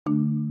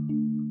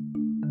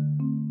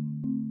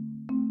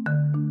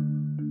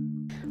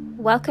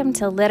Welcome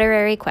to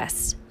Literary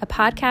Quest, a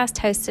podcast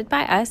hosted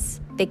by us,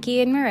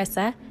 Vicki and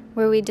Marissa,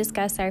 where we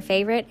discuss our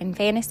favorite in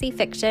fantasy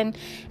fiction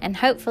and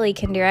hopefully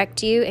can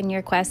direct you in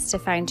your quest to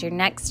find your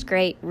next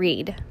great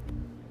read.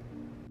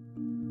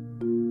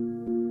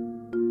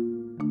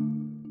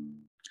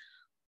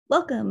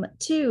 Welcome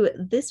to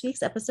this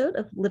week's episode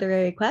of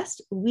Literary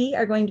Quest. We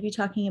are going to be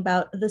talking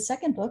about the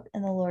second book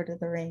in the Lord of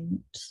the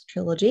Rings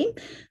trilogy,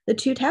 The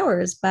Two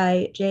Towers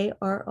by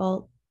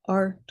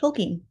J.R.R.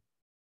 Tolkien.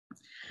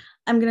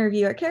 I'm going to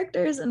review our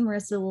characters and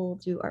Marissa will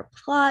do our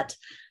plot.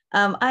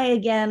 I,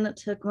 again,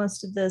 took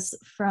most of this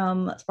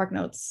from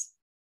SparkNotes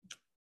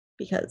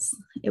because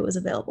it was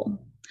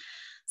available.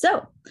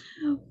 So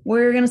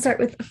we're going to start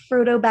with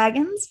Frodo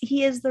Baggins.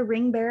 He is the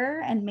ring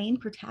bearer and main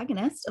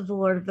protagonist of The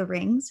Lord of the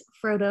Rings.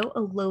 Frodo, a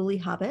lowly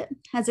hobbit,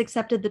 has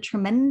accepted the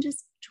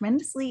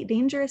tremendously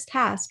dangerous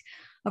task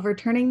of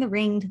returning the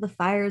ring to the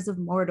fires of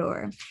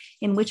Mordor,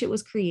 in which it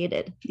was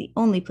created, the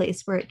only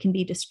place where it can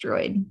be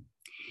destroyed.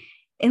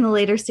 In the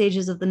later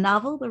stages of the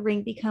novel, the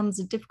ring becomes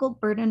a difficult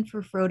burden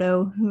for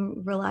Frodo,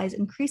 who relies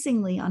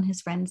increasingly on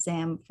his friend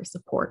Sam for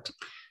support.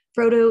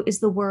 Frodo is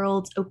the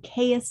world's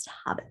okayest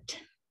hobbit.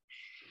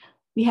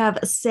 We have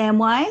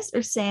Samwise,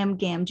 or Sam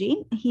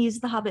Gamgee. He's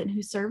the hobbit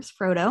who serves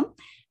Frodo,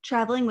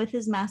 traveling with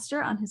his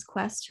master on his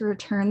quest to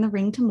return the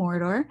ring to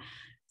Mordor.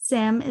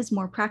 Sam is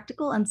more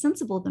practical and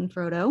sensible than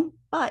Frodo,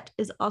 but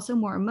is also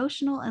more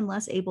emotional and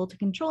less able to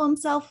control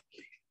himself.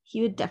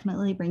 He would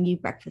definitely bring you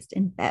breakfast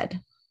in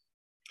bed.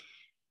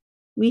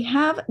 We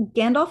have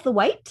Gandalf the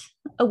White,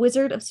 a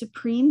wizard of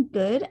supreme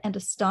good and a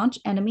staunch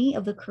enemy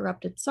of the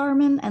corrupted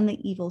Saruman and the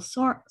evil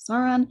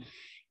Sauron.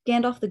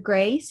 Gandalf the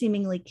Grey,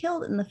 seemingly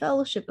killed in the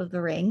Fellowship of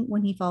the Ring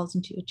when he falls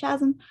into a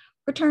chasm,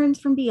 returns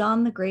from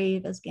beyond the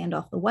grave as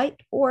Gandalf the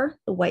White, or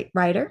the White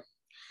Rider.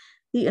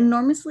 The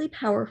enormously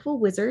powerful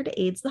wizard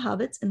aids the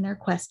hobbits in their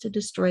quest to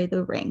destroy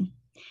the ring,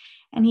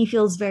 and he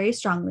feels very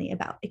strongly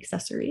about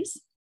accessories.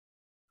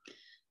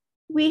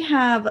 We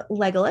have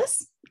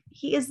Legolas.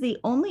 He is the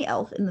only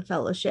elf in the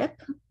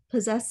Fellowship,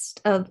 possessed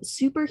of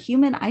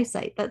superhuman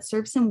eyesight that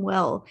serves him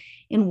well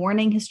in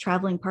warning his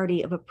traveling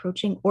party of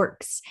approaching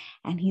orcs,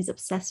 and he's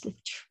obsessed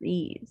with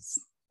trees.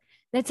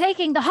 They're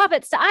taking the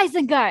hobbits to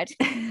Isengard.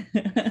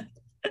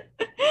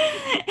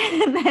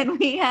 And then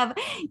we have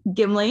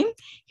Gimli.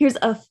 He is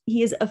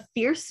a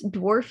fierce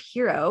dwarf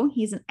hero.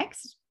 He's an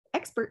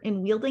expert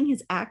in wielding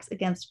his axe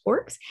against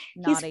orcs.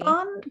 Naughty.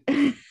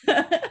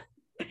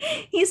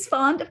 He's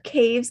fond of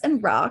caves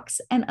and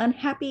rocks and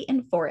unhappy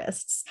in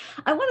forests.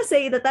 I want to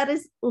say that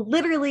is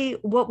literally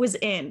what was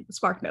in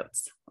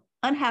SparkNotes.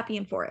 Unhappy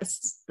in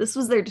forests. This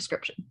was their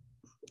description.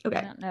 Okay.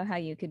 I don't know how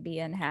you could be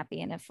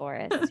unhappy in a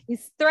forest.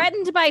 He's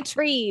threatened by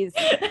trees.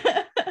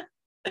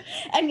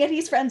 And yet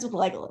he's friends with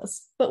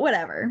Legolas, but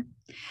whatever.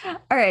 All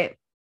right.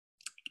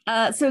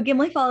 So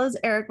Gimli follows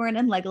Aragorn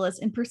and Legolas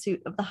in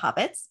pursuit of the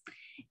hobbits.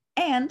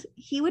 And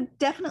he would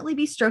definitely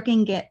be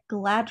stroking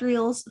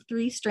Galadriel's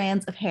 3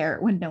 strands of hair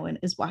when no one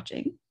is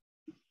watching.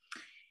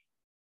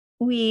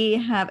 We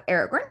have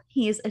Aragorn.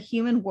 He is a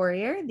human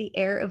warrior, the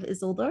heir of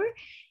Isildur.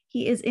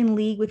 He is in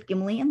league with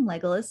Gimli and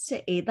Legolas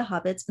to aid the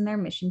hobbits in their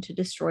mission to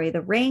destroy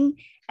the ring,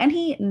 and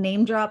he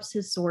name drops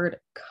his sword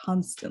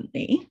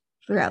constantly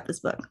throughout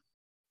this book.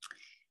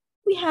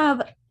 We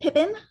have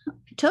Pippin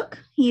Took.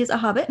 He is a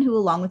hobbit who,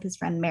 along with his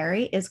friend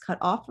Merry, is cut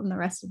off from the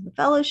rest of the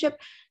Fellowship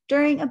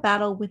during a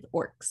battle with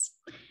orcs.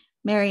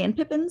 Merry and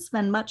Pippin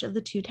spend much of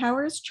the Two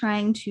Towers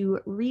trying to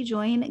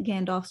rejoin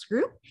Gandalf's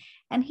group,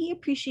 and he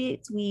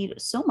appreciates weed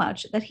so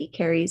much that he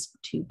carries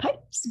 2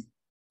 pipes.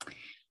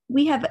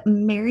 We have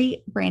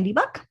Merry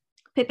Brandybuck,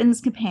 Pippin's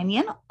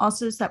companion,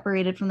 also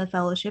separated from the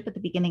Fellowship at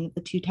the beginning of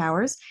the Two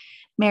Towers.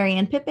 Merry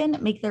and Pippin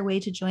make their way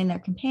to join their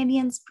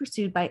companions,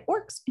 pursued by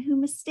orcs who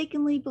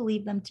mistakenly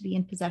believe them to be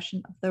in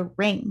possession of the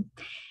ring.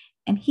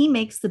 And he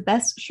makes the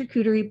best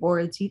charcuterie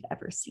boards you've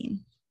ever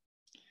seen.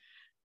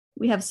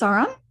 We have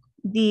Sauron,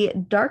 the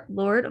Dark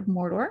Lord of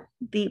Mordor,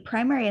 the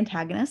primary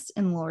antagonist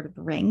in Lord of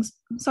the Rings.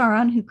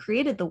 Sauron, who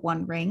created the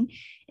One Ring,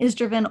 is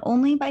driven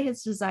only by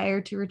his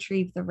desire to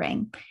retrieve the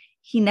ring.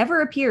 He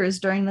never appears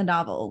during the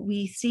novel.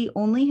 We see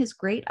only his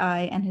great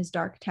eye and his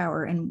dark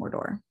tower in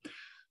Mordor.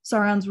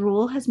 Sauron's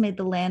rule has made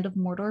the land of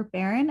Mordor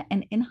barren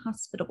and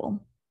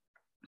inhospitable.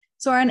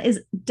 Sauron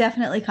is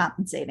definitely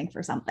compensating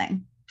for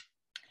something.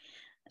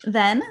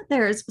 Then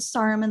there's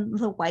Saruman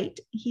the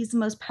White. He's the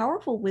most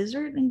powerful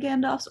wizard in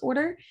Gandalf's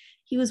order.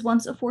 He was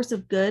once a force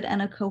of good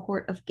and a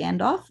cohort of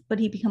Gandalf, but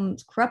he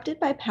becomes corrupted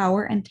by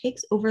power and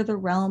takes over the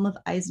realm of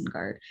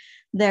Isengard.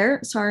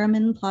 There,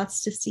 Saruman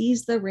plots to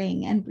seize the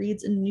ring and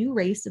breeds a new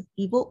race of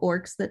evil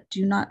orcs that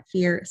do not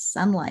fear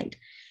sunlight.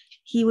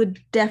 He would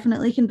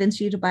definitely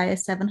convince you to buy a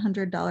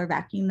 $700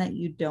 vacuum that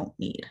you don't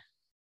need.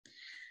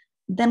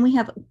 Then we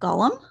have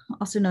Gollum,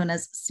 also known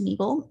as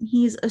Smeagol.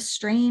 He's a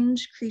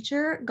strange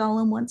creature.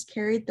 Gollum once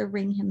carried the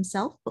ring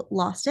himself, but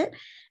lost it,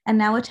 and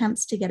now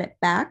attempts to get it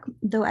back.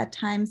 Though at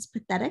times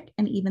pathetic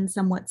and even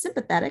somewhat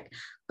sympathetic,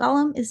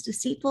 Gollum is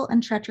deceitful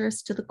and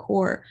treacherous to the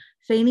core,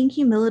 feigning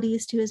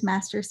humilities to his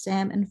masters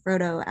Sam and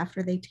Frodo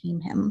after they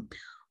tame him,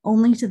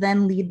 only to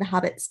then lead the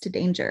hobbits to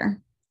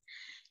danger.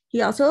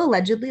 He also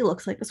allegedly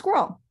looks like a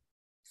squirrel,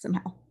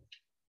 somehow.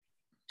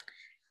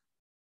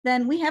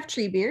 Then we have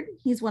Treebeard.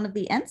 He's one of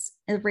the Ents,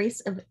 a race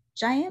of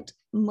giant,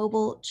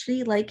 mobile,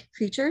 tree-like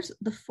creatures.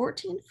 The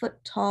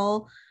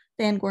 14-foot-tall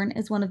Fangorn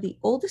is one of the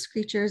oldest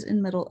creatures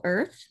in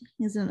Middle-earth.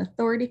 He's an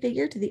authority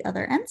figure to the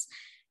other Ents,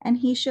 and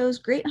he shows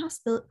great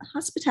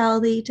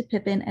hospitality to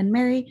Pippin and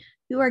Merry,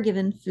 who are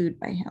given food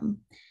by him.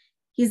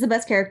 He's the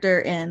best character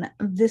in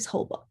this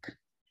whole book.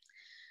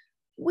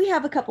 We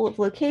have a couple of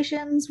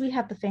locations. We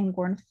have the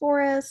Fangorn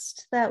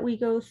Forest that we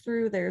go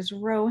through. There's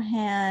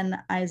Rohan,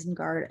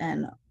 Isengard,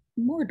 and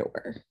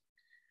Mordor.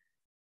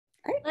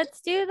 All right.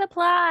 Let's do the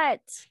plot.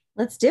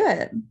 Let's do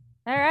it.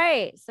 All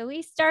right. So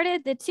we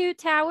started the Two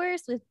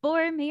Towers with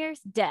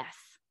Boromir's death.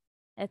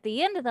 At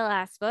the end of the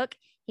last book,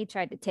 he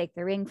tried to take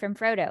the ring from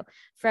Frodo.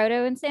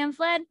 Frodo and Sam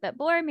fled, but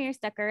Boromir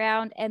stuck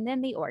around, and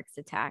then the orcs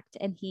attacked,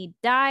 and he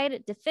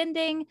died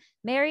defending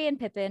Merry and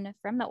Pippin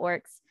from the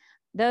orcs,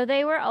 though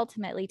they were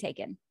ultimately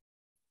taken.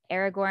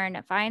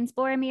 Aragorn finds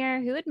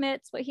Boromir, who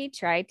admits what he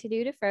tried to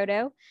do to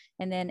Frodo,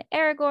 and then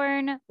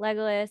Aragorn,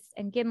 Legolas,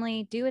 and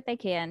Gimli do what they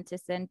can to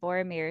send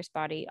Boromir's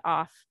body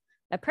off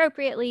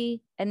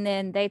appropriately, and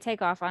then they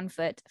take off on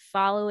foot,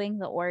 following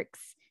the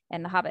orcs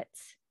and the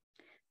hobbits.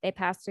 They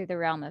pass through the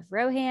realm of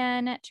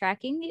Rohan,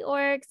 tracking the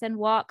orcs, and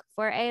walk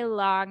for a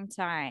long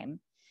time.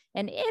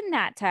 And in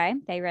that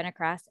time, they run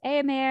across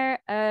Éomer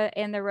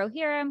and the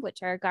Rohirrim,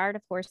 which are a guard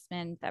of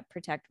horsemen that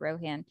protect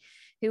Rohan,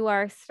 who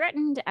are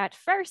threatened at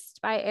first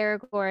by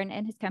Aragorn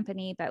and his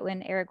company. But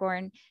when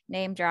Aragorn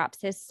name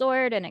drops his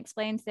sword and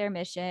explains their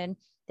mission,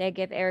 they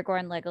give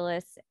Aragorn,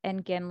 Legolas,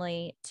 and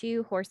Gimli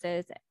 2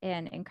 horses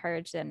and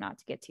encourage them not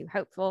to get too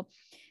hopeful,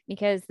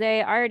 because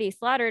they already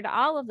slaughtered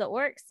all of the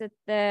orcs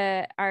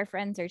that our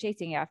friends are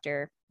chasing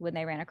after when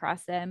they ran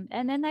across them.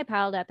 And then they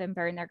piled up and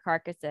burned their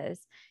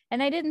carcasses,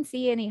 and they didn't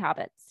see any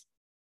hobbits.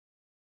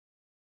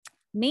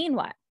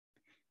 Meanwhile,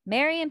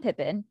 Merry and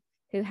Pippin,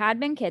 who had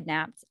been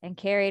kidnapped and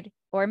carried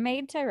or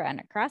made to run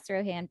across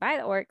Rohan by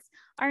the orcs,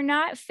 are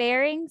not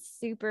faring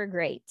super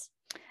great.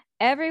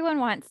 Everyone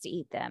wants to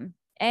eat them,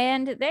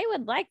 and they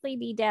would likely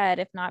be dead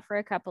if not for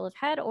a couple of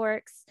head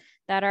orcs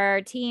that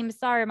are Team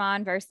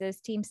Saruman versus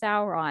Team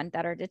Sauron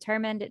that are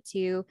determined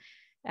to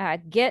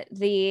get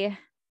the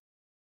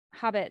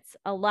hobbits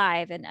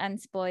alive and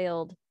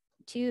unspoiled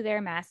to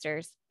their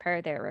masters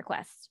per their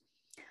request.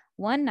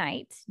 One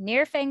night,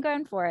 near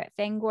Fangorn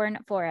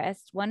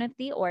Forest, one of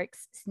the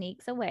orcs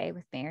sneaks away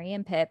with Merry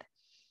and Pip,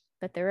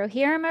 but the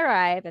Rohirrim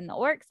arrive and the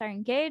orcs are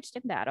engaged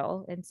in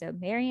battle, and so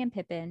Merry and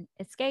Pippin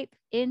escape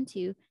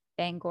into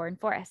Fangorn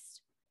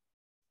Forest.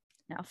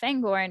 Now,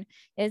 Fangorn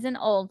is an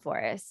old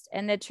forest,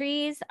 and the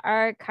trees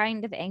are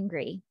kind of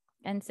angry.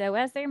 And so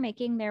as they're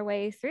making their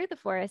way through the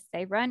forest,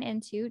 they run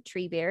into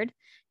Treebeard,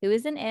 who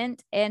is an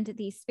Ent and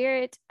the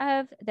spirit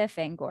of the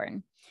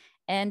Fangorn,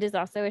 and is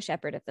also a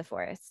shepherd of the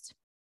forest.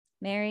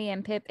 Merry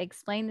and Pip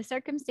explain the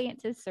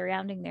circumstances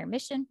surrounding their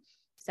mission,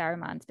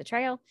 Saruman's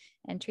betrayal,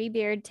 and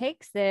Treebeard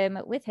takes them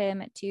with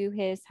him to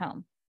his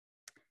home.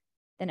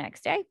 The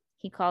next day,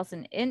 he calls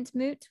an Ent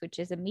Moot, which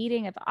is a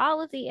meeting of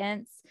all of the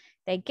Ents.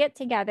 They get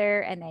together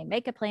and they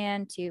make a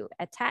plan to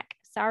attack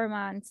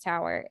Saruman's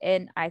tower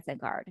in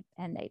Isengard,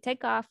 and they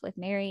take off with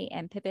Merry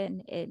and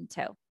Pippin in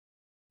tow.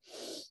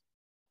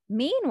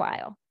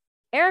 Meanwhile,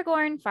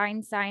 Aragorn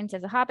finds signs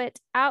of the hobbits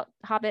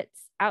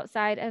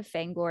outside of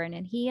Fangorn,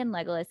 and he and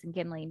Legolas and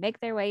Gimli make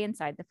their way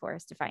inside the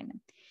forest to find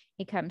them.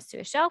 He comes to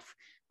a shelf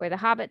where the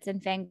hobbits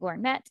and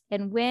Fangorn met,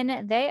 and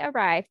when they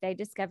arrive, they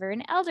discover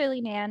an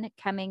elderly man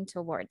coming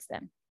towards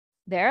them.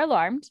 They're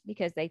alarmed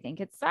because they think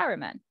it's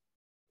Saruman.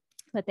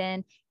 But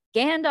then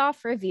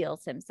Gandalf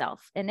reveals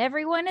himself, and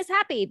everyone is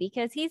happy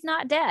because he's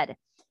not dead.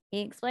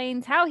 He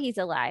explains how he's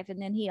alive,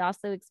 and then he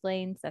also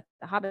explains that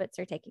the hobbits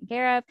are taken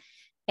care of,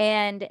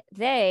 and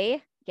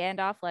they,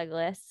 Gandalf,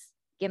 Legolas,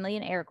 Gimli,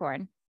 and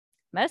Aragorn,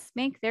 must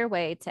make their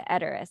way to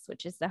Edoras,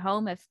 which is the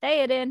home of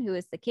Theoden, who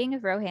is the king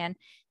of Rohan,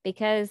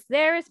 because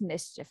there is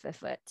mischief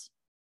afoot.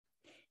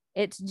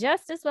 It's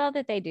just as well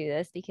that they do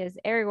this because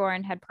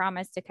Aragorn had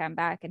promised to come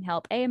back and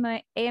help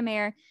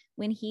Éomer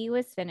when he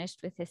was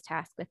finished with his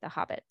task with the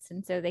hobbits.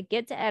 And so they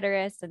get to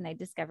Edoras and they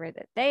discover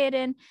that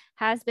Theoden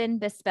has been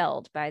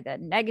bespelled by the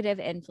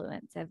negative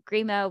influence of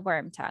Grima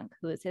Wormtongue,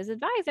 who is his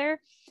advisor,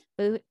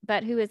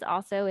 but who is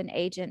also an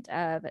agent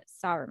of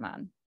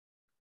Saruman.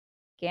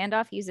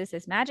 Gandalf uses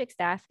his magic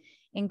staff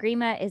and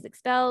Grima is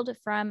expelled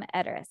from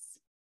Edoras.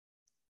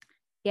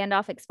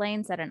 Gandalf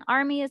explains that an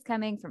army is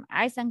coming from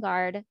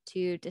Isengard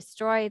to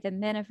destroy the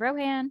men of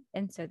Rohan,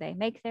 and so they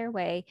make their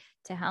way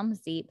to Helm's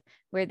Deep,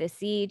 where the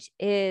siege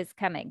is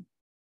coming.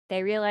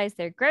 They realize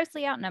they're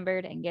grossly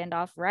outnumbered, and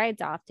Gandalf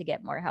rides off to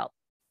get more help.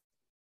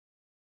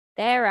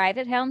 They arrive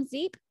at Helm's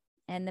Deep,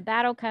 and the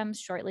battle comes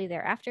shortly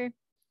thereafter.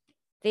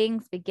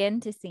 Things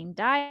begin to seem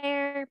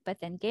dire, but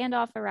then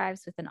Gandalf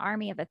arrives with an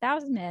army of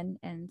 1,000 men,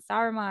 and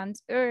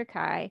Saruman's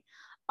Uruk-hai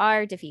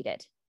are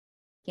defeated.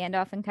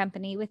 Gandalf and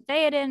company with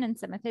Theoden and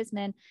some of his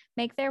men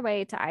make their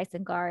way to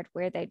Isengard,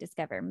 where they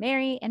discover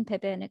Merry and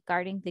Pippin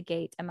guarding the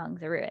gate among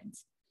the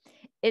ruins.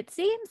 It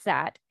seems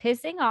that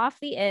pissing off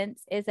the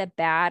Ents is a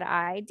bad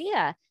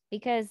idea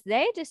because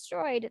they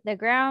destroyed the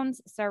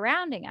grounds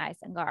surrounding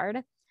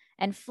Isengard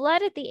and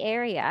flooded the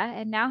area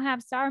and now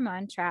have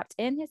Saruman trapped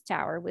in his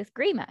tower with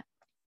Grima.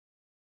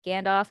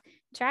 Gandalf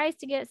tries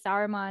to get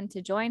Saruman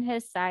to join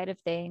his side of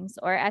things,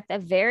 or at the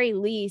very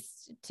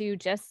least to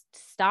just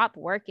stop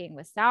working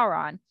with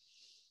Sauron.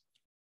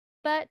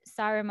 But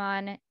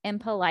Saruman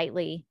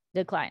impolitely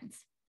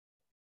declines.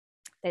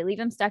 They leave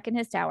him stuck in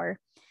his tower.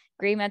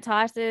 Grima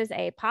tosses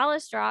a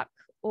polished rock,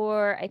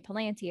 or a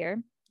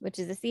palantir, which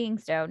is a seeing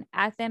stone,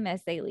 at them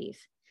as they leave.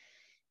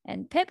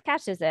 And Pip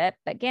catches it,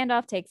 but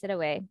Gandalf takes it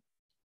away.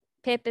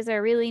 Pip is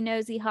a really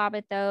nosy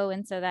hobbit, though,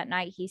 and so that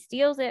night he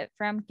steals it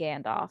from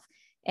Gandalf.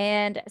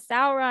 And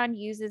Sauron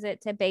uses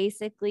it to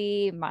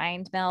basically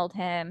mind meld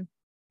him.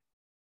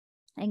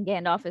 And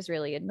Gandalf is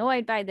really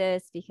annoyed by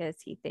this because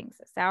he thinks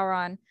that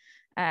Sauron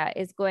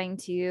is going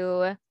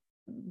to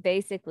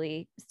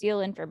basically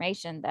steal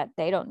information that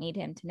they don't need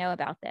him to know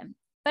about them.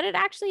 But it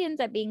actually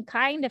ends up being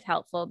kind of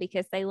helpful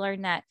because they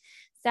learn that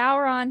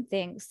Sauron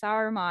thinks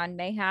Saruman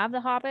may have the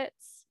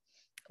hobbits,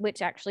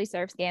 which actually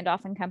serves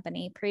Gandalf and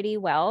company pretty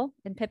well.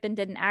 And Pippin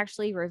didn't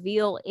actually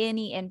reveal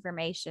any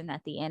information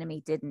that the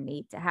enemy didn't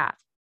need to have.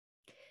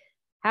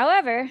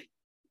 However,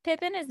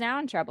 Pippin is now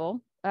in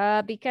trouble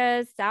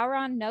because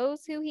Sauron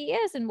knows who he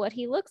is and what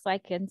he looks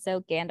like. And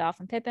so Gandalf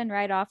and Pippin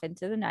ride off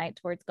into the night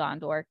towards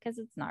Gondor because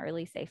it's not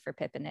really safe for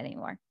Pippin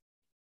anymore.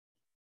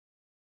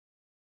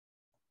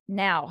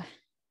 Now,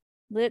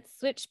 let's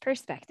switch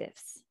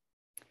perspectives.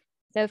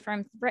 So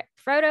from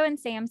Frodo and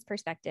Sam's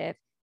perspective,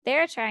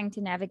 they're trying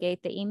to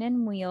navigate the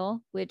Eamon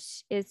Wheel,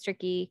 which is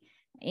tricky,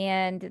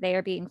 and they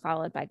are being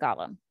followed by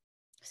Gollum.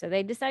 So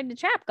they decide to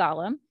trap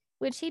Gollum,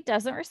 which he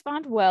doesn't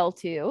respond well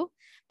to,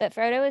 but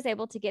Frodo is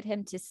able to get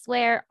him to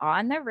swear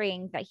on the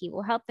ring that he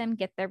will help them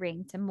get the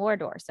ring to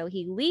Mordor. So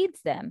he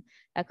leads them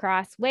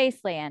across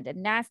wasteland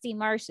and nasty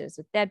marshes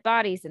with dead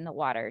bodies in the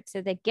water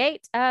to the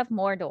gate of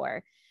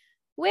Mordor,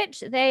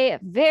 which they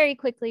very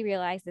quickly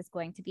realize is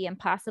going to be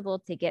impossible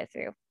to get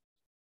through.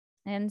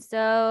 And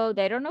so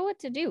they don't know what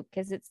to do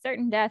because it's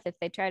certain death if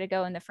they try to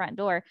go in the front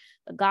door.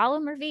 But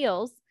Gollum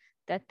reveals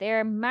that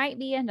there might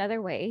be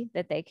another way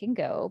that they can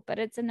go, but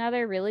it's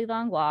another really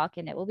long walk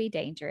and it will be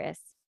dangerous.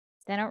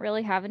 They don't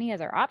really have any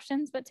other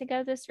options but to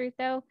go this route,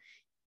 though.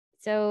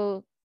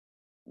 So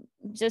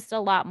just a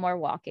lot more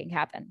walking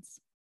happens.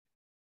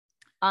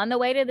 On the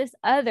way to this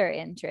other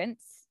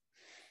entrance,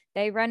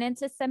 they run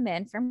into some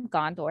men from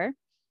Gondor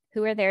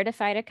who are there to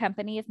fight a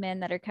company of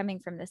men that are coming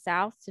from the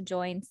south to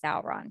join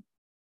Sauron.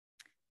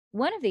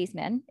 One of these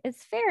men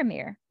is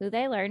Faramir, who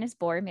they learn is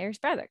Boromir's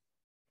brother.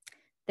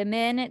 The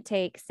men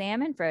take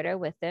Sam and Frodo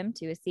with them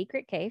to a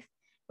secret cave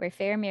where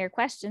Faramir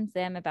questions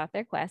them about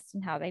their quest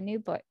and how they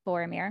knew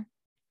Boromir.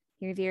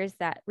 He reveals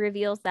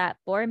that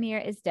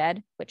Boromir is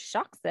dead, which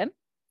shocks them.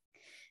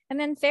 And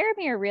then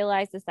Faramir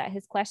realizes that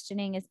his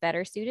questioning is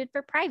better suited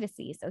for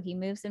privacy, so he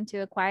moves them to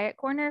a quiet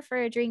corner for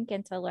a drink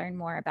and to learn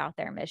more about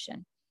their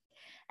mission.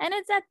 And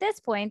it's at this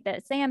point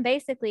that Sam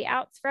basically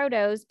outs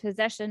Frodo's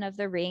possession of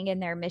the ring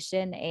and their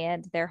mission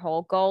and their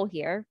whole goal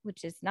here,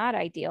 which is not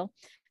ideal.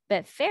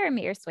 But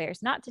Faramir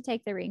swears not to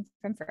take the ring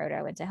from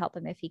Frodo and to help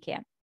him if he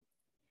can.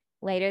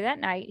 Later that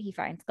night, he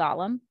finds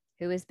Gollum,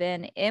 who has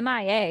been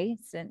MIA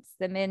since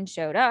the men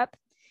showed up,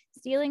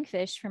 stealing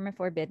fish from a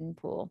forbidden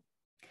pool.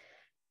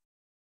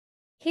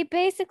 He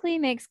basically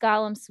makes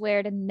Gollum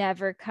swear to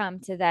never come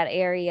to that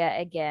area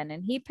again,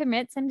 and he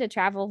permits him to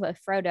travel with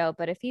Frodo,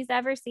 but if he's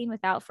ever seen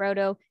without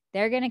Frodo,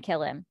 they're going to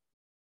kill him.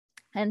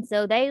 And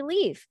so they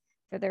leave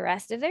for the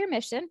rest of their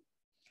mission.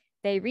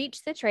 They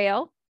reach the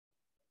trail.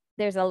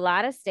 There's a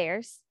lot of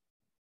stairs.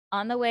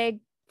 On the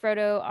way,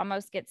 Frodo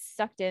almost gets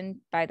sucked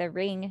in by the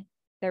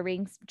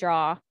ring's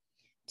draw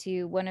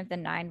to one of the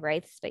 9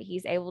 wraiths, but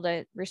he's able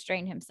to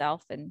restrain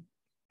himself, and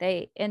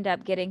they end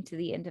up getting to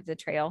the end of the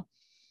trail.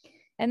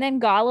 And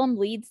then Gollum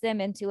leads them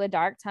into a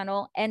dark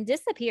tunnel and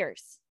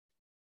disappears.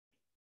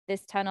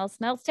 This tunnel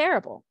smells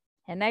terrible,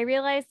 and they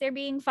realize they're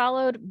being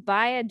followed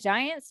by a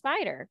giant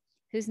spider,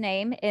 whose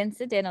name,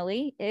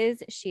 incidentally,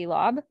 is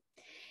Shelob.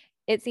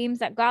 It seems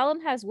that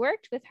Gollum has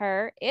worked with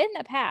her in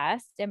the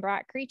past and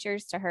brought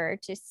creatures to her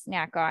to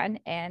snack on,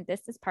 and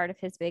this is part of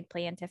his big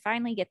plan to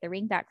finally get the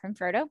ring back from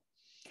Frodo.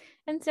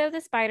 And so the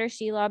spider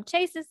Shelob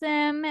chases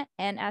them,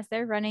 and as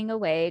they're running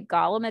away,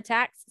 Gollum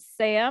attacks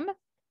Sam.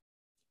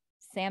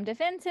 Sam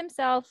defends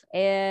himself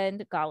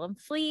and Gollum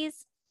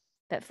flees,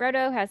 but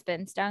Frodo has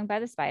been stung by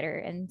the spider,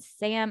 and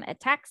Sam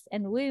attacks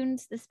and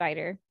wounds the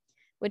spider,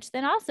 which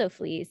then also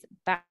flees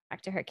back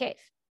to her cave.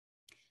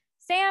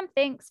 Sam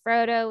thinks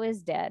Frodo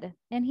is dead,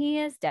 and he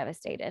is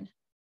devastated.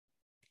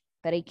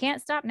 But he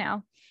can't stop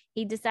now.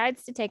 He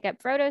decides to take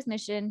up Frodo's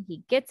mission.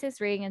 He gets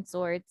his ring and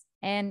sword,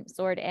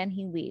 and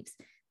he leaves.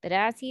 But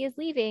as he is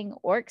leaving,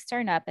 orcs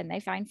turn up and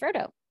they find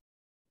Frodo.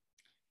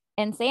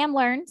 And Sam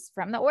learns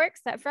from the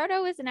orcs that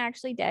Frodo isn't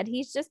actually dead.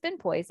 He's just been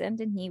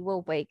poisoned and he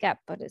will wake up,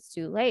 but it's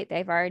too late.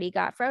 They've already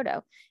got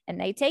Frodo and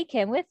they take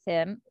him with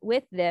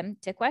them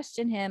to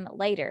question him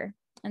later.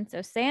 And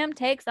so Sam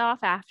takes off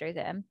after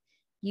them,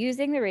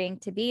 using the ring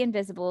to be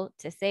invisible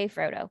to save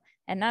Frodo.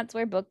 And that's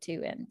where book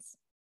 2 ends.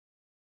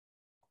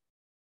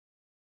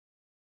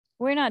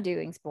 We're not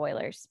doing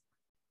spoilers.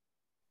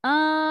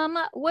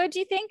 What'd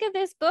you think of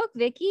this book,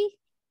 Vicky?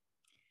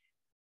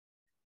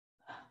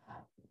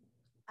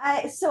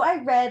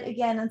 I read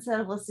again instead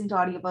of listening to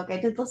audiobook. I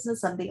did listen to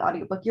some of the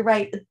audiobook. You're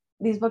right.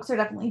 These books are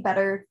definitely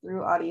better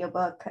through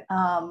audiobook.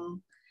 But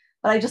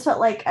I just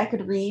felt like I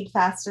could read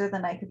faster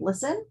than I could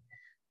listen.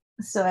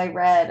 So I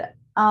read.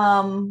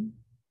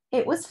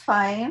 It was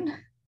fine.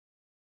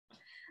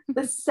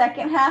 The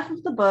second half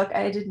of the book,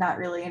 I did not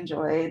really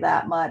enjoy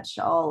that much,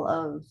 all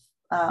of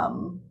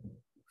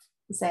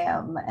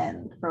Sam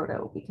and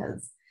Frodo,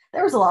 because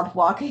there was a lot of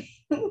walking.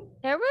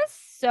 There was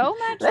so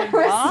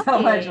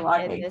much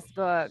walking in this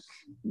book.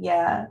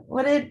 Yeah.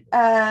 What did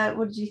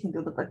you think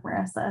of the book,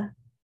 Marissa?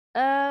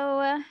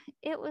 Oh,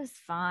 it was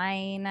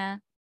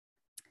fine.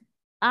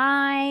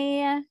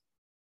 I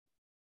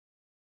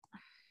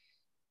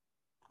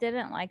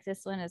didn't like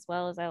this one as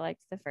well as I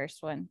liked the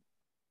first one.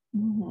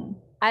 Mm-hmm.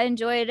 I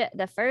enjoyed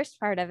the first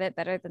part of it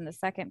better than the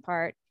second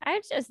part. I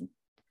just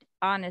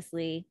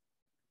honestly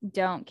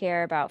don't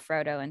care about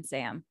Frodo and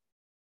Sam.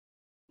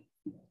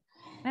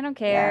 I don't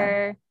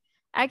care.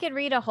 Yeah. I could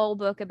read a whole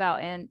book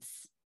about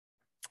Ents.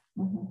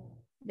 Mm-hmm.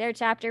 Their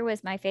chapter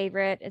was my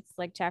favorite. It's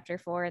like chapter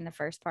 4 in the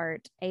first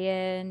part.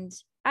 And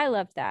I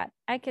loved that.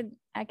 I could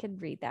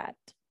read that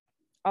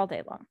all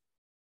day long.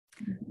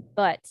 Mm-hmm.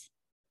 But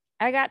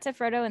I got to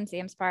Frodo and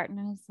Sam's part and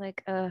I was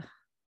like,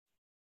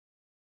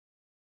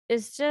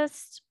 it's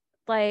just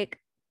like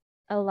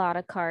a lot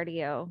of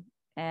cardio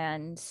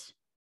and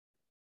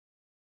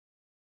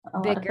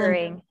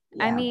bickering.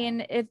 Yeah. I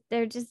mean, if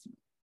they're just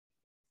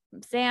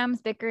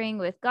Sam's bickering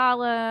with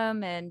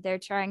Gollum and they're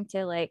trying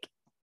to like,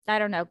 I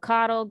don't know,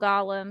 coddle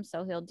Gollum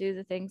so he'll do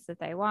the things that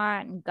they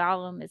want, and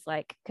Gollum is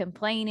like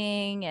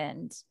complaining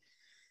and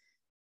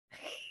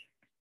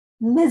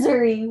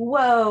misery.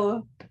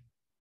 Whoa.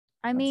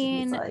 I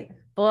mean, like,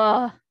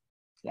 blah.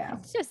 Yeah.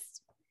 It's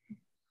just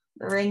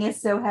the ring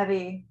is so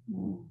heavy.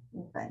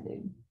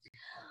 Offended.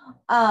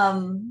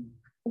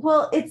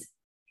 Well, it's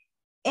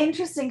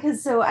interesting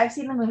because so I've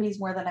seen the movies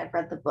more than I've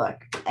read the book,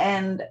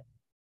 and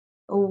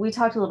we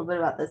talked a little bit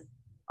about this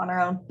on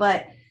our own,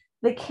 but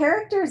the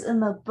characters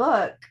in the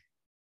book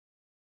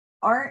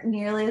aren't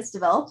nearly as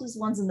developed as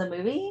ones in the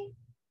movie.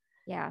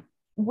 Yeah.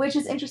 Which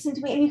is interesting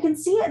to me. And you can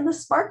see it in the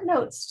Spark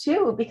Notes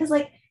too, because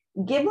like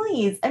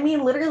Gimli's, I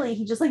mean, literally,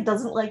 he just like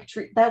doesn't like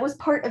trees. That was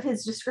part of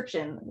his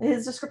description.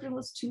 His description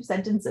was 2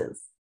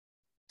 sentences.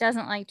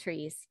 Doesn't like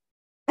trees.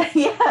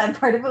 Yeah, and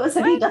part of it was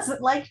that he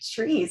doesn't like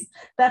trees.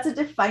 That's a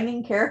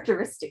defining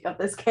characteristic of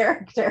this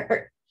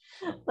character.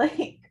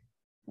 Like,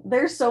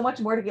 there's so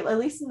much more to get, at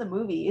least in the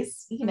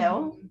movies, you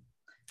know,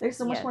 there's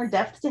so much more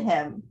depth to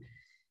him.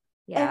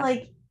 Yeah. And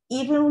like,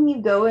 even when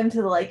you go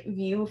into the like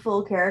view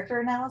full character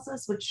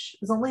analysis, which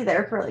is only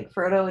there for like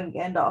Frodo and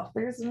Gandalf,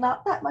 there's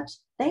not that much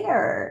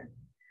there,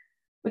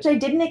 which I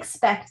didn't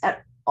expect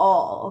at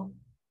all.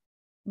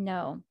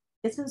 No.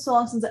 It's been so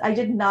long since I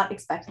did not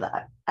expect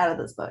that out of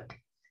this book.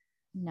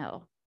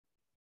 No.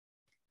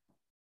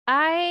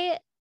 I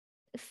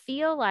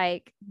feel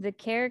like the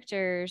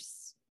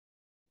characters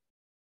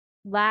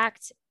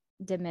lacked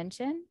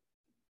dimension.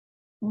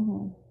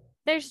 Mm-hmm.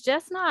 There's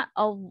just not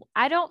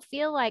I don't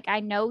feel like I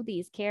know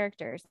these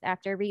characters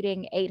after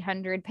reading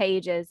 800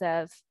 pages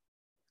of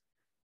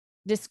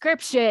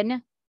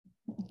description.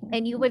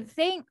 And you would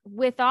think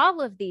with all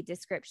of the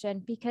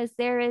description, because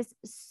there is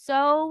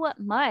so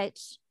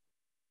much,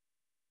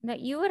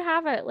 that you would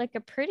have a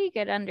pretty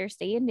good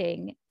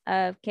understanding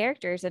of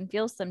characters and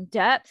feel some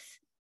depth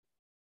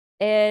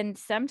and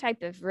some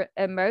type of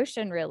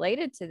emotion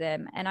related to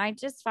them. And I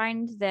just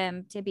find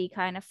them to be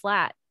kind of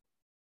flat.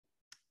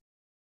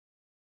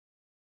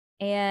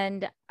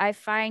 And I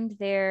find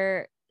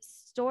their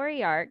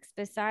story arcs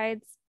I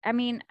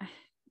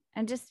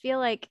just feel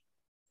like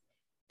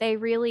they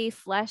really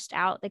fleshed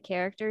out the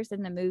characters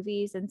in the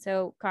movies. And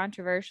so,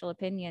 controversial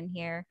opinion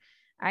here,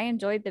 I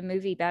enjoyed the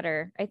movie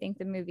better. I think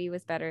the movie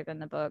was better than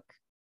the book.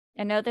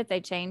 I know that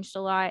they changed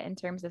a lot in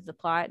terms of the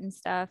plot and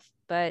stuff,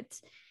 but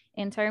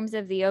in terms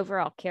of the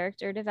overall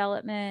character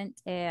development,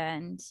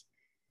 and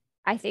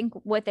I think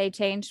what they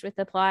changed with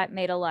the plot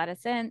made a lot of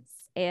sense.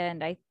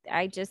 And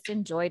I just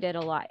enjoyed it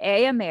a lot.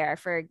 Éomer,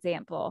 for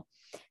example,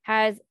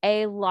 has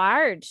a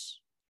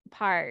large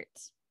part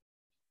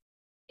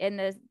in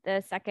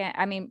the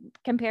second,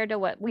 compared to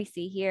what we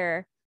see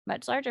here,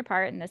 much larger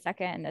part in the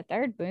second and the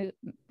third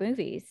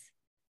movies.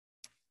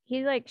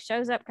 He like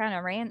shows up kind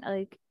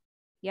of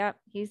yep,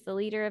 he's the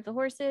leader of the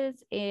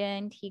horses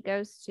and he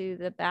goes to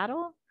the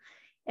battle.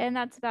 And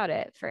that's about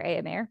it for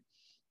Éomer.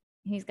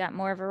 He's got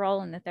more of a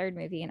role in the third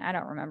movie, and I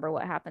don't remember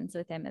what happens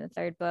with him in the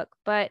third book,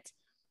 but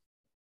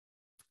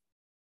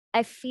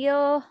I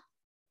feel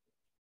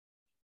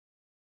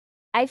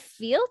I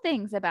feel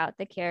things about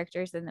the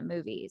characters in the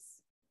movies.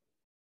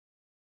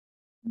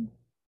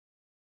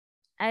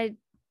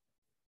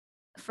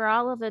 For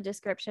all of the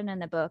description in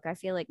the book, I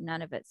feel like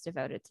none of it's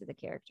devoted to the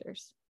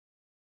characters.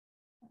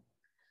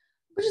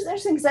 Which is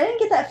interesting because I didn't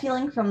get that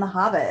feeling from The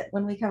Hobbit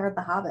when we covered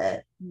The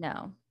Hobbit.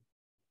 No.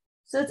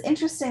 So it's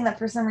interesting that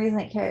for some reason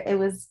it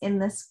was in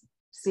this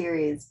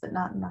series, but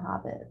not in The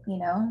Hobbit, you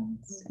know?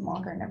 It's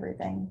longer and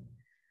everything.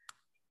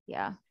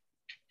 Yeah.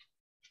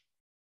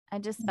 I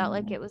just felt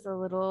like it was a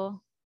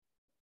little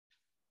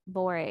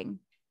boring.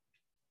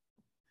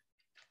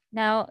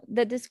 Now,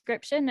 the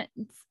description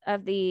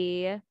of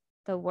the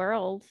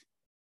world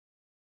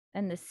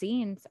and the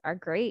scenes are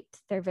great.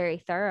 They're very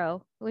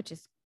thorough, which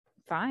is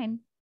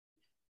fine.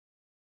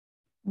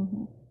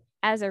 Mm-hmm.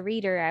 As a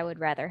reader, I would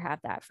rather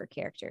have that for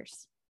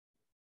characters.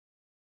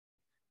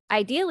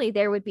 Ideally,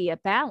 there would be a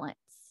balance.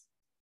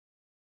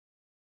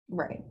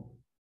 Right.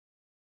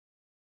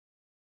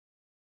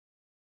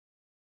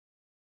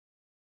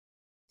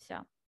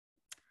 So,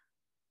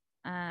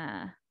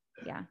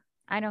 yeah,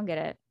 I don't get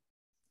it.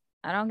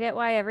 I don't get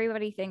why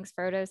everybody thinks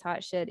Frodo's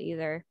hot shit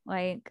either.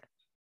 Like,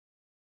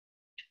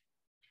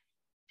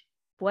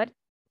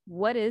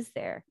 what is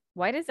there?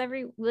 Why does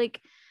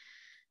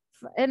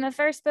in the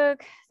first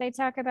book, they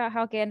talk about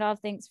how Gandalf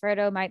thinks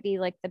Frodo might be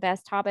like the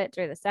best hobbit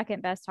or the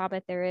second best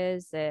hobbit there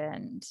is.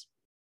 And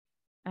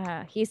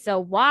he's so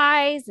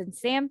wise, and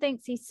Sam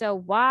thinks he's so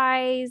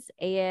wise.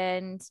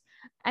 And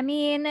I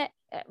mean,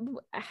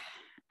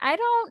 I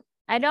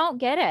don't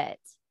get it.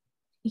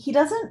 He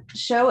doesn't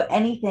show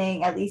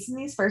anything, at least in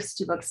these first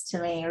two books to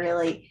me,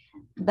 really,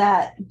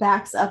 that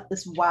backs up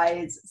this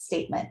wise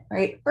statement,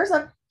 right? First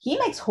off, he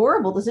makes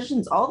horrible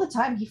decisions all the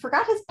time. He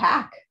forgot his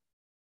pack,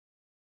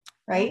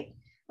 right?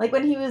 Like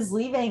when he was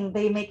leaving,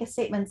 they make a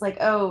statement like,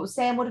 oh,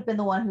 Sam would have been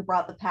the one who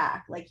brought the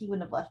pack. Like he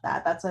wouldn't have left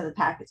that. That's why the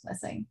pack is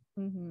missing.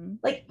 Mm-hmm.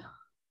 Like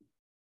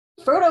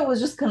Frodo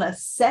was just gonna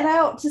set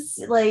out to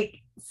like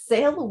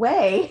sail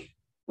away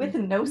with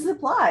no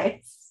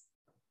supplies.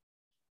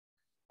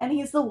 And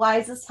he's the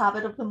wisest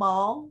hobbit of them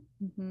all.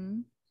 Mm-hmm.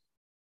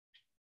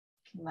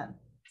 Come on.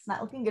 It's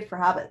not looking good for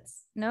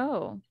hobbits.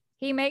 No.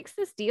 He makes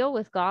this deal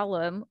with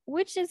Gollum,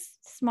 which is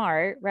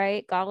smart,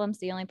 right? Gollum's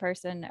the only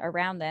person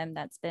around them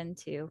that's been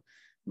to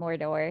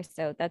Mordor,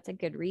 so that's a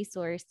good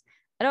resource.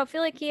 I don't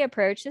feel like he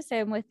approaches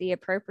him with the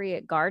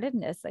appropriate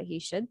guardedness that he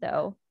should,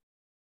 though.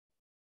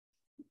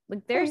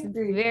 Like there's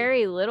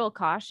very little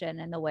caution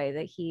in the way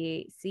that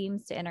he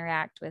seems to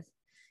interact with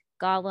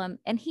Gollum,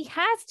 and he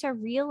has to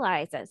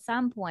realize at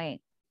some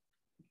point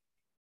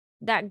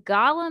that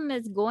Gollum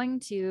is going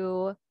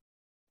to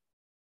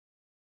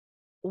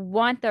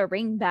want the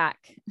ring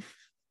back.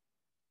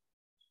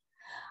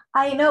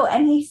 I know,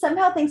 and he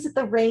somehow thinks that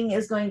the ring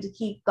is going to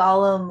keep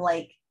Gollum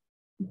like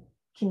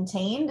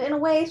contained in a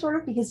way, sort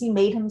of, because he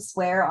made him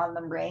swear on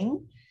the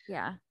ring.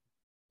 Yeah.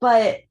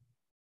 But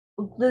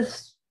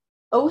this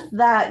oath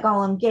that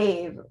Gollum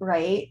gave,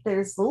 right?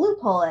 There's the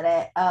loophole in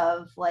it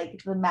of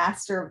like the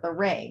master of the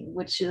ring,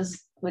 which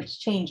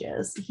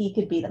changes. He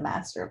could be the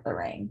master of the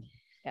ring.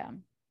 Yeah.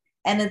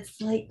 And it's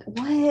like,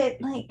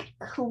 what? Like,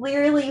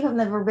 clearly you have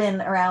never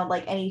been around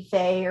like any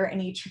fae or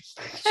any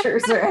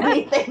creatures or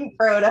anything,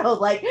 Frodo.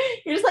 Like,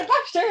 you're just like,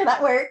 yeah, sure,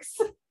 that works.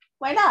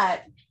 Why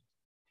not?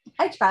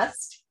 I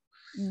trust.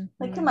 Mm-hmm.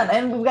 Like, come on.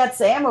 And we've got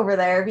Sam over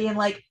there being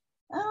like,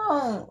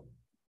 oh,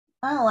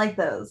 I don't like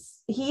those.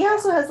 He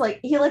also has like,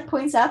 he like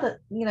points out that,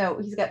 you know,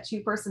 he's got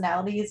two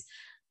personalities,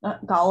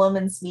 Gollum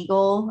and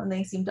Smeagol, and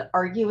they seem to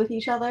argue with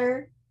each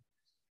other.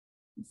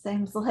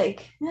 Sam's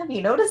like, have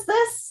you noticed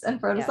this?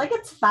 And Frodo's like,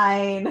 it's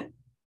fine.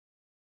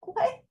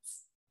 What?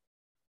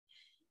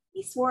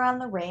 He swore on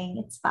the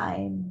ring. It's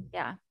fine.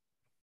 Yeah.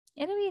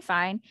 It'll be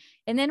fine.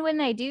 And then when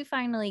they do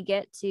finally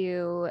get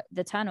to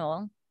the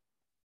tunnel,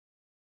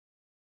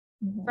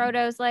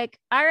 Frodo's like,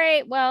 all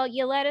right, well,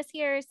 you let us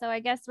here, so I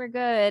guess we're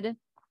good.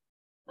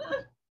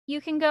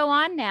 You can go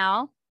on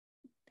now,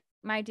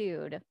 my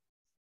dude.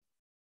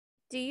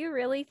 Do you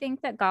really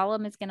think that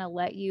Gollum is going to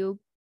let you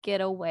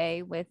get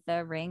away with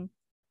the ring?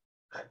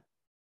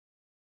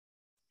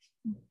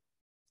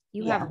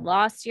 You have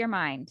lost your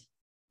mind.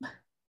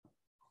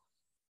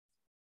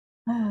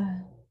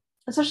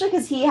 Especially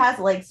because he has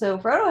like, so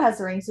Frodo has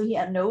the ring, so he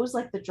knows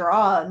like the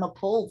draw and the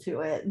pull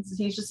to it. And so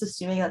he's just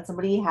assuming that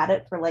somebody had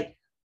it for like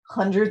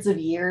hundreds of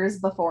years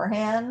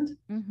beforehand.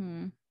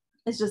 Mm-hmm.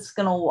 Is just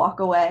gonna walk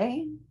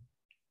away.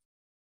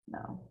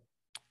 No.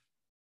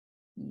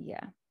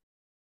 Yeah.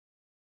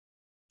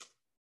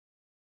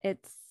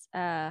 It's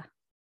I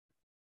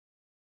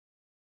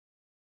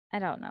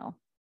don't know.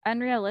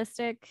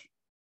 Unrealistic,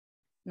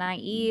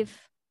 naive.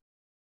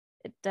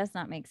 It does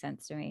not make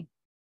sense to me.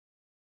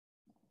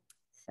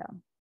 So.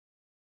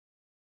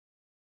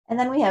 And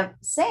then we have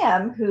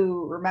Sam,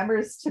 who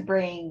remembers to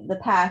bring the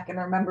pack and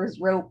remembers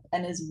rope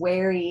and is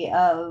wary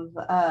of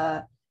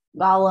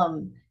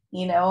Gollum,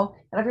 you know?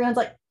 And everyone's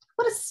like,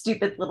 what a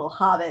stupid little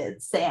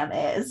hobbit Sam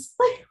is.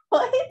 Like,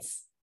 what?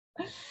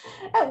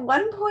 At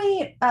one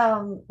point,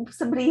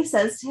 somebody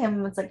says to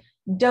him, it's like,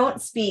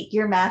 don't speak,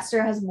 your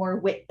master has more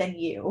wit than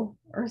you,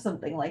 or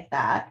something like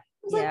that. I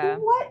was like,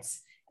 what?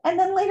 And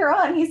then later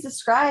on, he's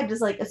described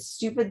as like a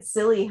stupid,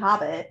 silly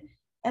hobbit.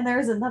 And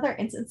there's another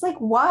instance, like,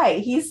 why?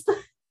 He's the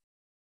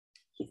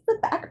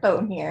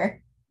backbone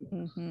here.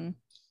 Mm-hmm.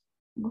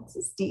 What's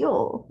his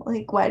deal?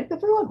 Like, why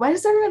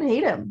does everyone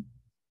hate him?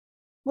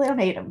 Well, they don't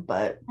hate him,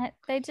 but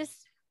they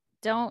just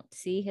don't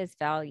see his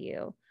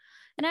value.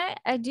 And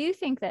I do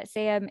think that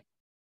Sam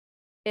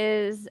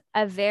is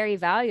a very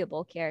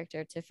valuable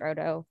character to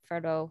Frodo.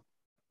 Frodo,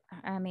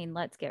 I mean,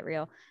 let's get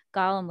real.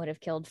 Gollum would have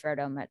killed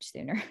Frodo much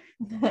sooner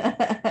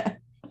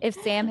if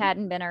Sam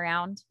hadn't been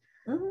around.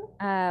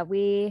 Mm-hmm.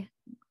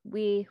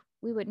 We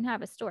wouldn't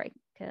have a story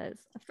because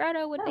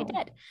Frodo would be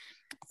dead.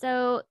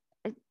 So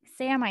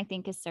Sam, I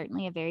think, is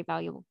certainly a very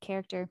valuable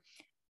character.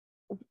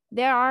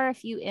 There are a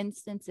few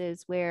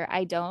instances where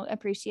I don't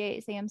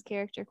appreciate Sam's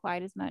character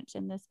quite as much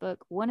in this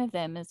book. One of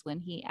them is when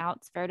he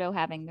outs Frodo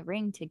having the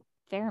ring to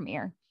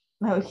Faramir.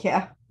 Oh,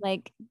 yeah.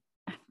 Like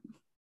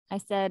I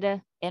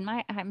said,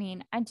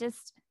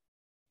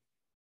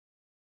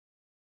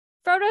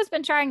 Frodo's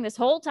been trying this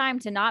whole time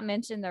to not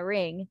mention the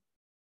ring.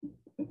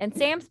 And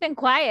Sam's been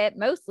quiet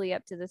mostly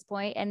up to this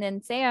point. And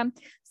then Sam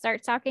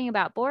starts talking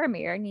about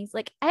Boromir. And he's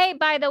like, hey,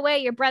 by the way,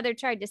 your brother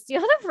tried to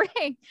steal the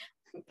ring.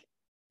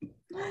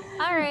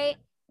 All right.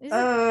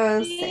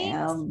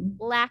 Sam.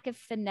 Lack of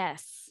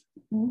finesse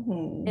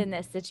in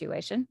this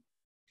situation.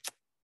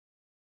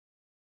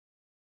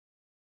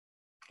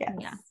 Yes.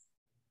 Yeah.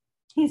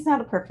 He's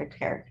not a perfect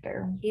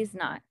character. He's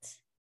not.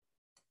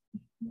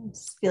 I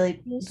just feel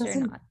like he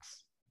doesn't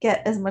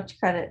get as much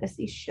credit as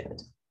he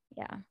should.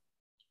 Yeah.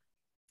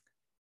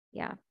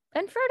 Yeah.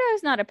 And Frodo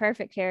is not a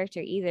perfect character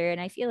either. And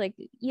I feel like,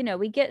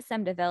 we get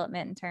some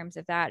development in terms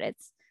of that.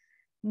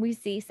 We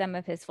see some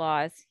of his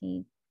flaws.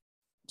 He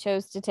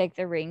chose to take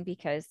the ring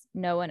because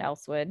no one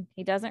else would.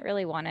 He doesn't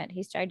really want it.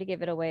 He's tried to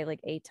give it away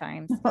like 8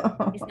 times.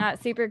 He's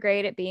not super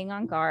great at being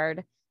on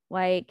guard.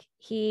 Like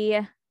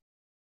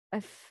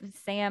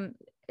Sam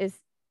is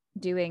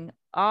doing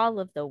all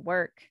of the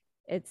work.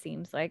 It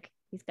seems like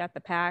he's got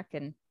the pack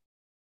and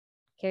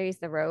carries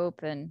the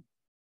rope, and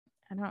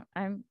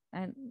I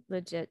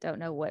legit don't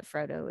know what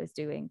Frodo is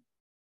doing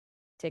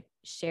to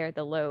share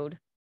the load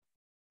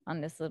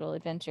on this little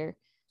adventure.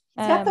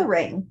 He's got the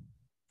ring.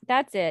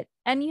 That's it.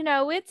 And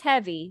it's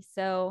heavy,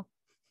 so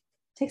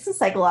it takes a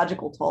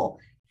psychological toll.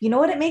 You know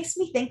what it makes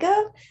me think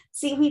of?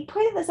 See, we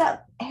pointed this out.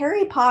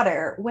 Harry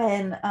Potter,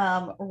 when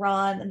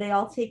Ron, they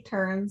all take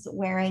turns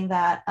wearing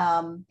that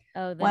one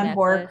necklace.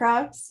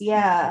 Horcrux.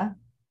 Yeah.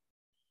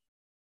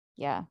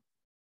 Yeah.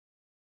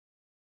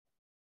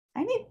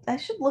 I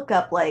should look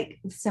up like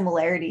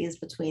similarities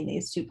between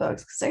these two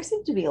books because there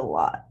seem to be a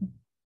lot.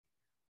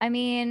 I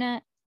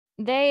mean,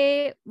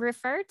 they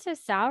refer to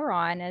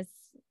Sauron as,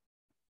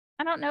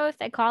 I don't know if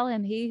they call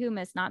him he who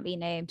must not be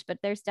named, but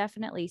there's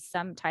definitely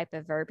some type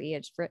of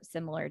verbiage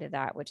similar to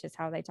that, which is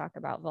how they talk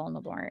about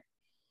Voldemort.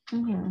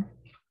 Mm-hmm.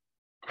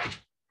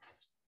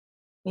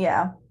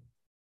 Yeah.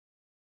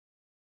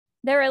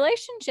 The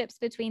relationships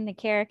between the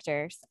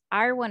characters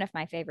are one of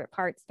my favorite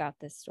parts about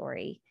this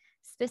story,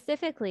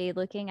 specifically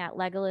looking at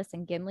Legolas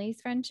and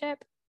Gimli's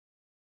friendship.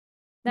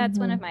 That's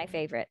one of my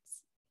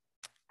favorites.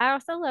 I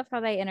also love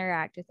how they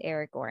interact with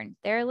Aragorn.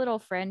 They're a little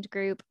friend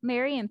group.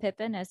 Merry and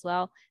Pippin as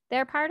well.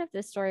 Their part of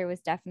the story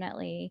was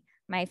definitely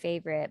my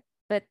favorite.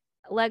 But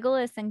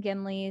Legolas and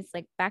Gimli's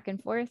like back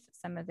and forth,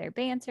 some of their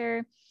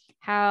banter,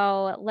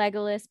 how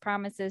Legolas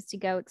promises to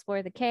go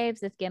explore the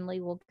caves if Gimli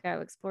will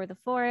go explore the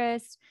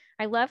forest.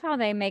 I love how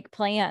they make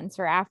plans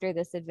for after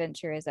this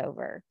adventure is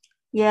over.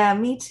 Yeah,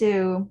 me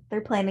too.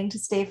 They're planning to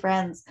stay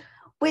friends,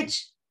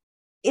 which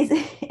is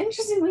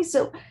interestingly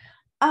so.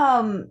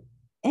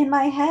 In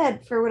my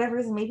head, for whatever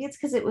reason, maybe it's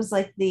because it was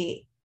like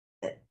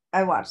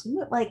I watched them,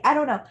 like, I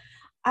don't know.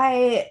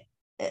 I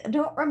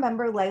don't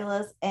remember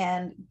Legolas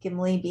and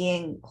Gimli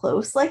being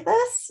close like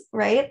this,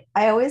 right?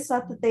 I always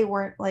thought that they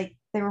weren't like,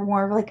 they were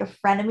more of like a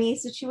frenemy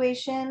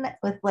situation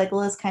with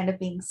Legolas kind of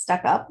being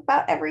stuck up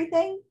about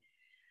everything.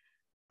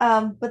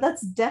 But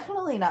that's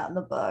definitely not in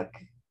the book.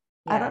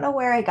 Yeah. I don't know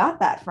where I got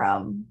that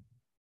from.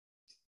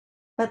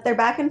 But they're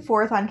back and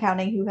forth on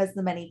counting who has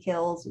the many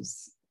kills.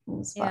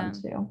 Was fun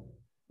too.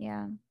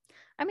 Yeah.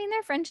 I mean,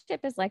 their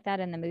friendship is like that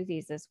in the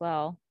movies as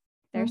well.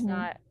 There's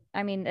not,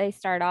 I mean, they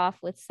start off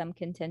with some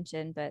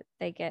contention, but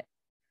they get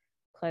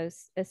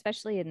close,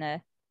 especially in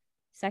the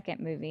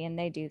second movie. And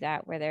they do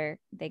that where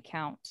they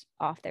count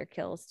off their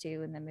kills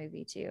too in the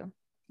movie too.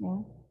 Yeah.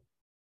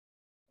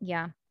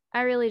 Yeah.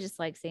 I really just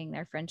like seeing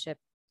their friendship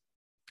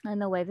and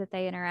the way that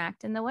they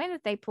interact and the way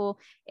that they pull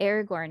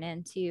Aragorn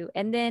into.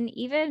 And then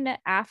even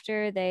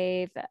after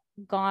they've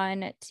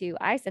gone to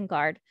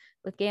Isengard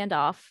with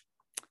Gandalf,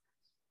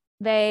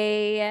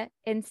 they,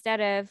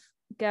 instead of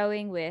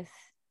going with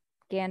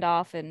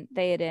Gandalf and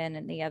Theoden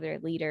and the other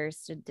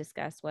leaders to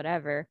discuss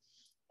whatever,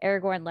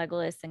 Aragorn,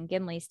 Legolas, and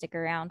Gimli stick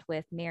around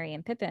with Merry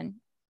and Pippin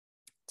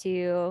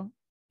to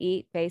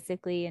eat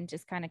basically and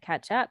just kind of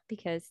catch up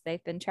because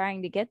they've been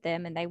trying to get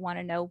them and they want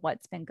to know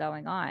what's been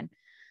going on,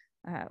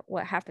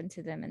 what happened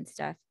to them and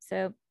stuff.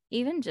 So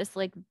even just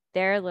like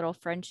their little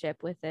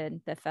friendship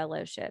within the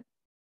fellowship.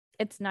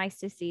 It's nice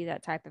to see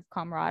that type of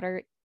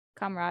camaraderie.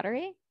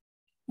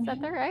 Is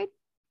that the right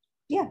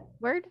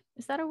word?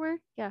 Is that a word?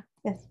 Yeah.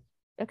 Yes.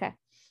 Okay.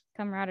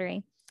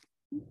 Camaraderie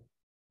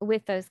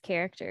with those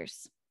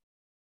characters.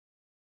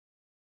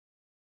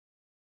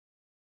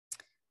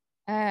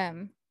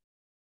 I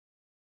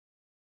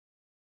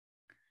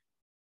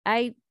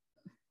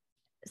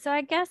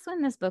guess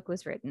when this book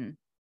was written,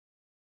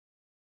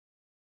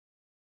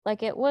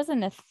 like, it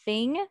wasn't a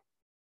thing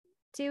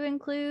to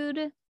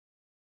include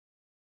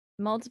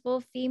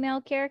multiple female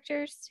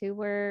characters who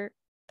were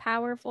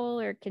powerful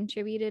or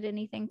contributed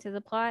anything to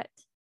the plot.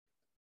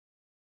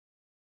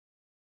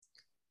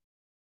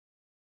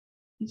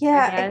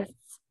 Yeah, I guess.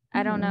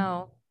 I don't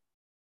know.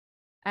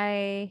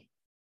 I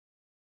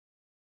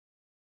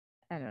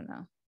don't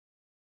know.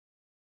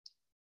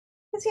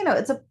 Because, you know,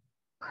 it's a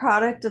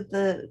product of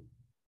the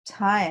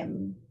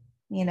time,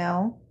 you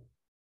know?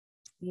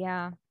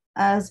 Yeah.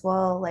 As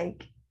well,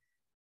 like,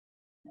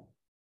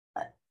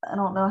 I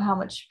don't know how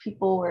much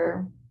people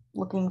were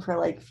looking for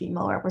like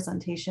female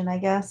representation, I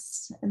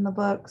guess, in the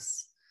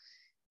books,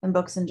 in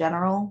books in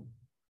general.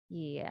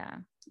 Yeah.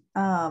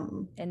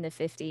 In the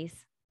 50s.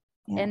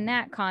 Yeah. In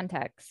that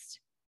context,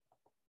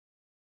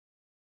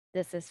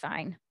 this is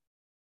fine,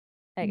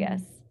 I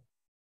guess.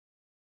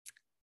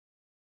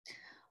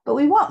 But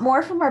we want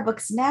more from our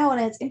books now,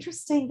 and it's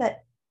interesting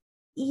that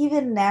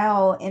even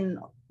now in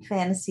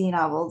fantasy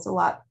novels, a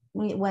lot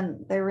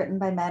when they're written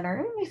by men, or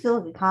even we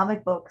feel like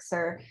comic books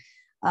or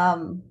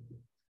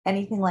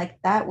anything like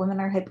that, women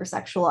are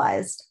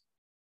hypersexualized.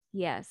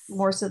 Yes.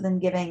 More so than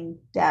giving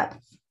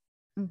depth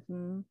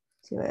to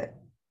it.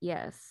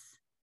 Yes.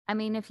 I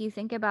mean, if you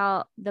think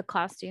about the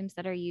costumes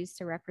that are used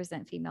to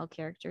represent female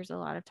characters a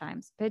lot of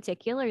times,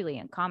 particularly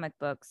in comic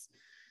books,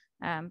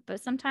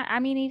 but sometimes, I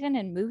mean, even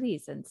in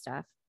movies and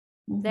stuff,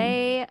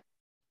 they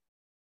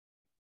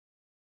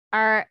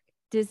are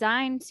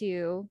designed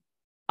to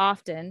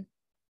often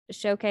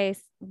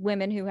showcase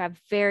women who have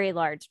very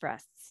large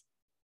breasts.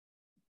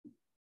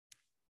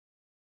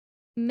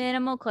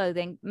 Minimal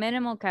clothing,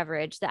 minimal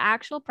coverage. The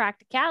actual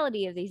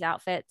practicality of these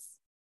outfits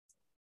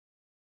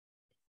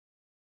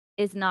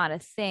is not a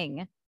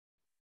thing.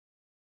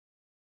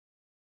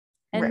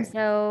 And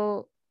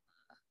so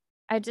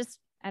I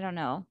don't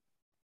know.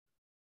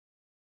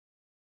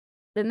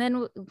 And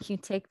then you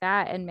take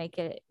that and make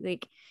it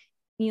like,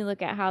 you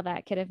look at how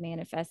that could have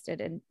manifested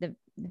in the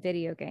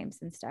video games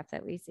and stuff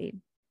that we see,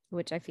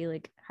 which I feel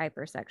like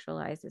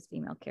hypersexualizes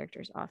female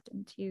characters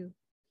often too.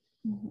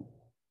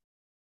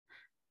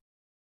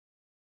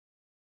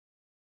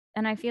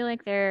 And I feel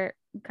like there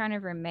kind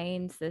of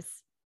remains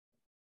this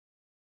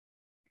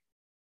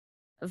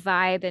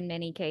vibe in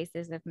many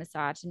cases of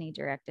misogyny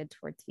directed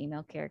towards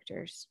female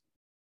characters.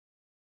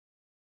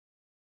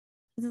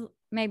 This is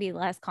maybe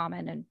less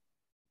common in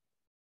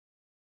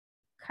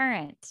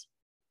current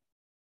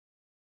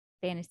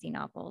fantasy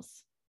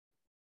novels.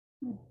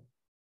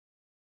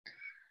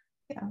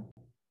 Yeah.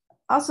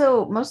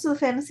 Also, most of the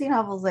fantasy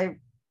novels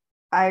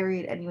I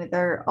read anyway,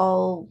 they're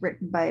all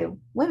written by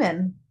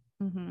women.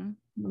 The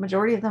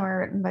majority of them are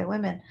written by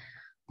women.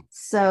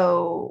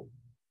 So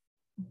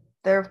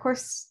they're, of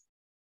course,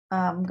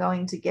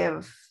 going to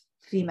give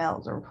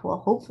females, or well,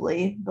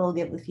 hopefully they'll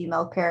give the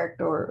female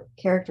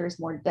characters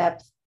more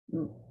depth,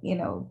 you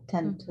know,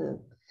 tend to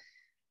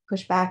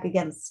push back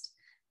against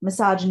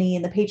misogyny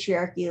and the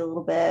patriarchy a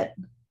little bit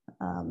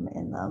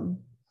in them.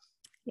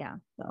 Yeah.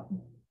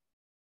 So.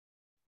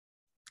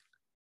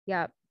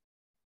 Yeah.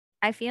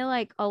 I feel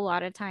like a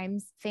lot of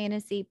times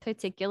fantasy,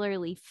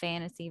 particularly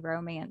fantasy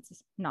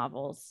romance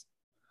novels,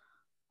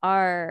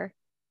 are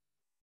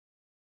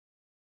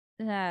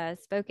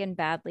spoken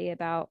badly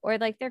about, or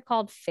like they're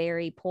called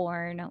fairy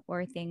porn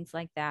or things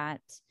like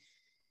that.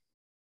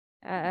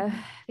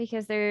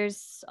 Because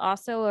there's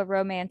also a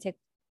romantic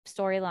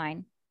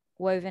storyline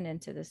woven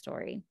into the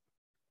story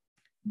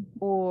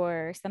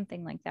or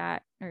something like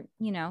that, or,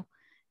 you know,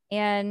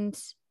 and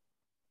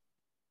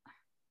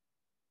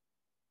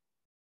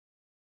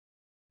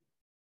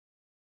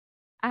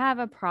I have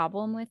a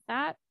problem with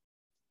that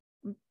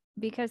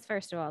because,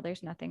 first of all,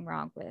 there's nothing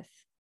wrong with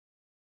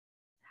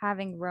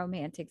having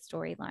romantic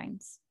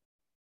storylines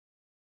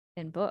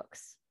in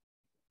books,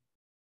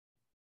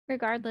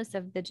 regardless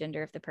of the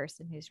gender of the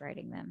person who's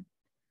writing them.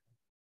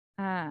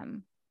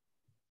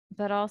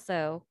 But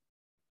also,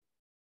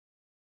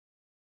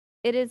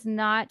 it is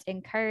not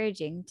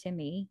encouraging to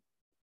me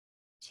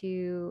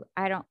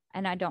I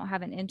don't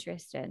have an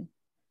interest in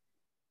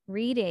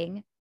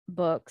reading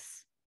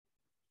books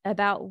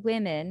about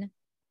women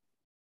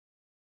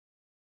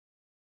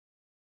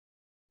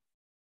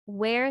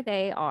where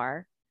they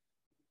are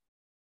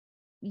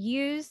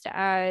used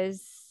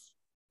as,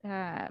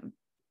 I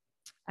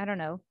don't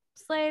know,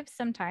 slaves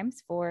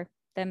sometimes for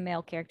the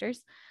male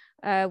characters,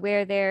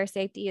 where their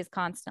safety is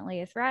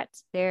constantly a threat.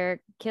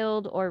 They're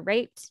killed or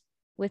raped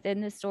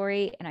within the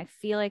story. And I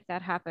feel like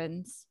that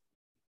happens.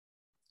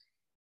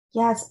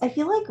 Yes, I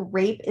feel like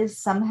rape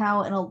is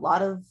somehow in a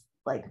lot of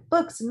like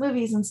books and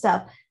movies and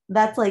stuff,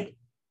 that's like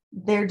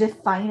their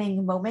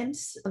defining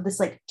moments of this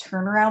like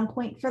turnaround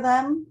point for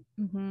them,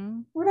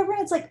 whatever.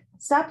 It's like,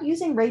 stop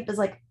using rape as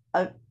like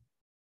a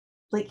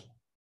like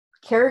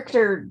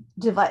character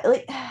device.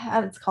 Like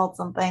it's called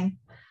something,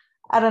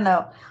 I don't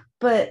know,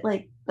 but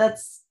like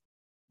that's,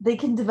 they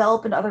can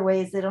develop in other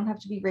ways. They don't have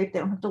to be raped. They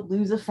don't have to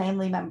lose a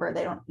family member.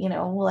 They don't,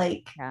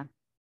 like,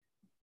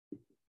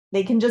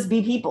 they can just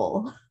be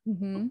people.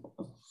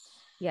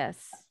 Yes.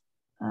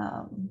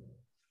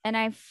 And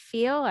I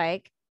feel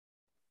like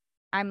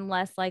I'm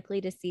less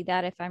likely to see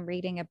that if I'm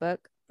reading a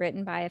book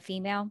written by a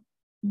female.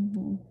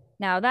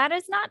 Now, that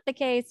is not the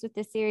case with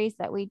the series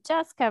that we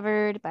just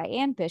covered by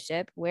Anne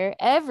Bishop, where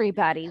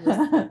everybody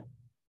was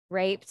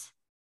raped.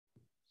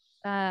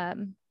 But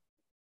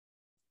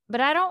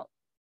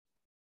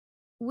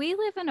we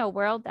live in a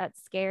world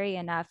that's scary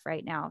enough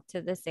right now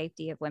to the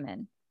safety of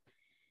women.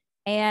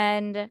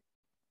 And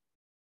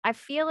I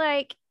feel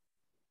like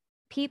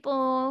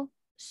people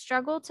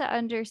struggle to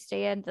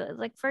understand,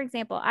 like, for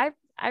example, I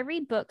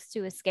read books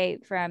to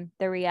escape from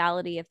the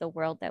reality of the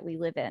world that we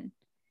live in.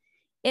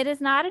 It is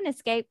not an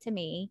escape to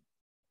me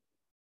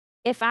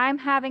if I'm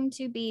having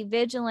to be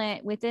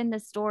vigilant within the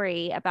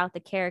story about the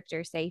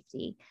character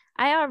safety.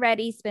 I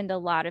already spend a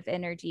lot of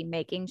energy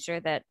making sure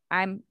that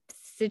I'm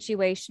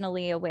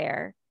situationally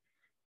aware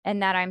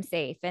and that I'm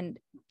safe, and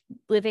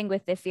living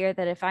with the fear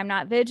that if I'm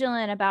not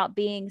vigilant about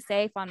being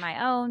safe on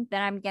my own,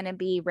 then I'm going to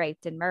be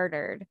raped and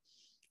murdered.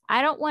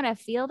 I don't want to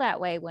feel that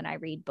way when I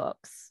read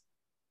books.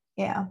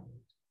 Yeah.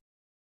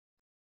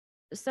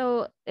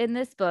 So in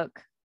this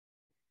book,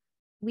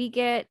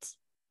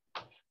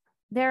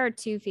 there are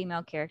two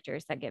female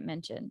characters that get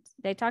mentioned.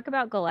 They talk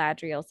about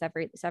Galadriel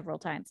several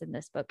times in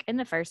this book. In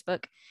the first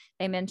book,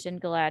 they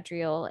mentioned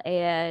Galadriel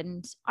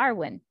and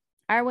Arwen.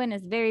 Arwen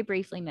is very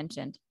briefly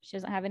mentioned. She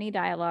doesn't have any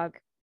dialogue.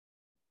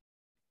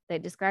 They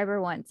describe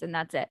her once, and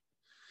that's it.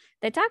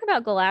 They talk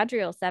about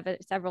Galadriel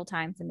several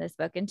times in this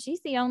book, and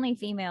she's the only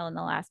female in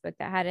the last book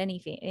that had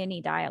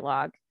any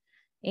dialogue.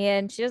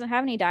 And she doesn't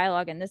have any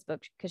dialogue in this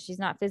book because she's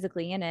not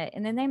physically in it.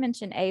 And then they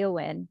mention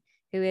Eowyn,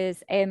 who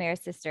is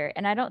Eomer's sister.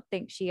 And I don't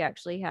think she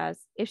actually has,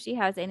 if she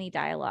has any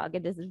dialogue,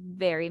 it is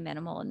very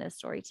minimal in this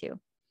story too.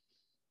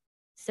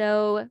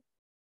 So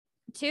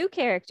 2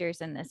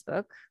 characters in this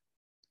book,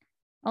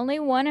 only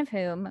one of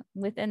whom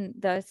within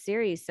the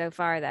series so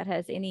far that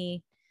has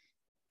any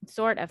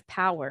sort of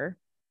power.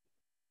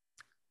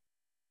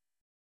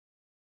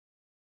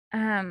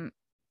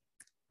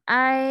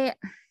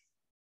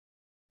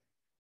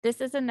 This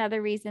is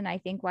another reason I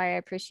think why I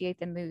appreciate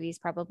the movies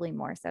probably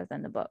more so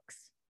than the books.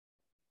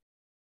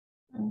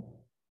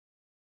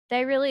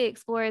 They really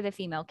explore the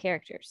female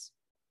characters.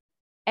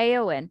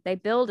 Eowyn, they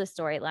build a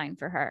storyline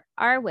for her.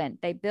 Arwen,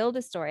 they build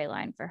a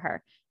storyline for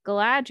her.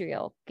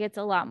 Galadriel gets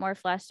a lot more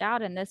fleshed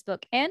out in this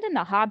book and in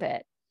The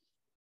Hobbit.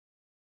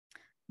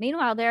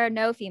 Meanwhile, there are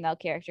no female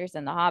characters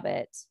in The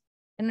Hobbit.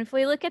 And if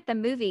we look at the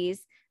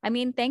movies, I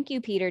mean, thank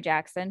you, Peter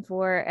Jackson,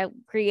 for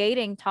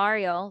creating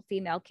Tauriel,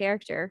 female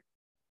character.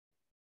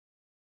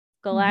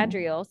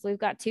 Galadriel. So we've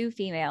got 2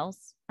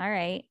 females. All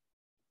right.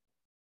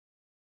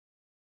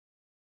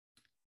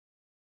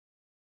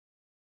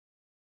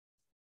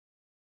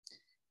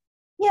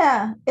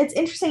 Yeah, it's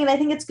interesting. And I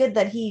think it's good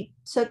that he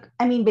took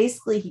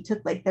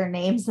like their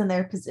names and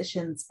their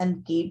positions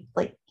and gave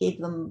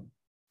them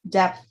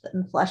depth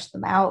and fleshed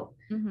them out,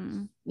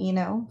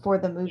 for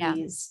the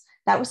movies.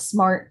 Yeah. That was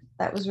smart.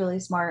 That was really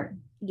smart.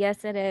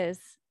 Yes, it is.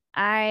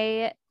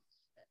 I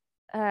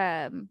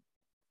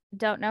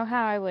don't know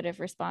how I would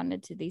have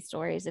responded to these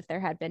stories if there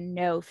had been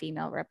no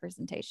female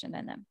representation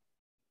in them,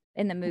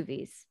 in the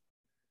movies,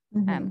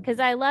 because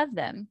I love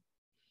them.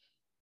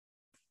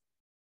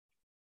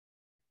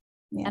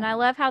 Yeah. And I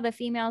love how the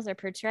females are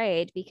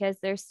portrayed because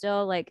they're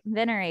still like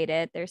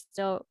venerated. They're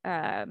still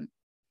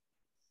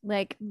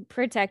like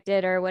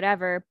protected or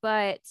whatever.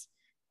 But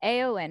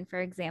Eowyn,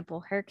 for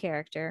example, her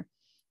character,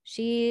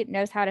 she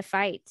knows how to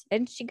fight,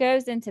 and she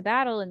goes into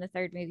battle in the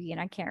 3rd movie.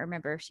 And I can't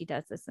remember if she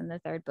does this in the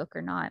 3rd book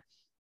or not.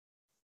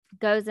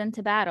 Goes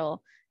into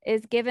battle,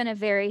 is given a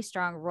very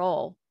strong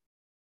role,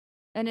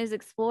 and is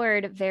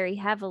explored very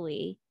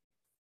heavily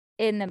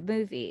in the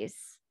movies.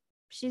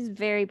 She's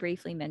very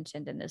briefly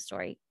mentioned in this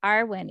story.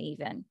 Arwen,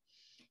 even,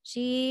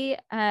 she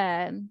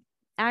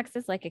acts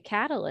as like a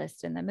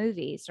catalyst in the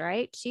movies,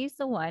 right? She's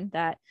the one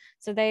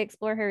so they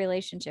explore her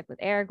relationship with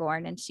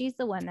Aragorn, and she's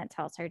the one that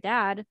tells her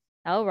dad,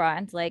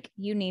 Elrond, like,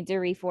 you need to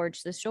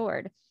reforge the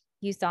sword.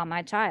 You saw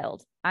my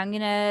child. I'm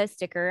gonna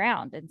stick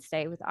around and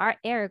stay with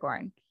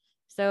Aragorn.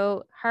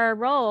 So her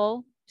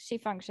role, she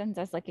functions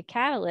as like a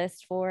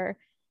catalyst for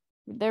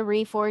the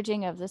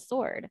reforging of the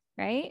sword,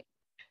 right?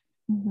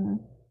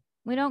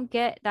 We don't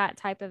get that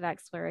type of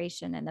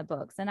exploration in the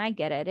books, and I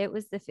get it. It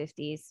was the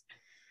 50s.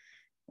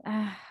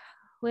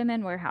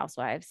 Women were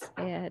housewives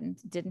and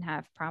didn't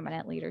have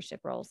prominent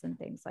leadership roles and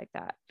things like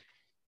that.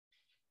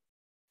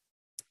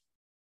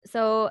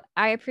 So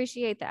I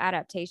appreciate the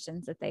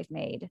adaptations that they've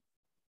made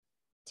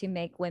to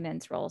make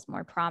women's roles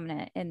more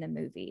prominent in the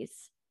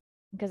movies,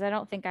 because I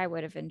don't think I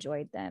would have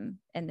enjoyed them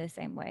in the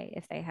same way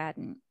if they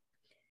hadn't.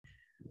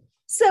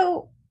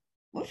 So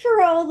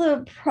for all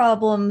the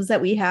problems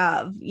that we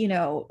have, you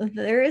know,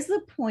 there is a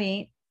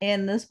point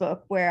in this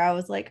book where I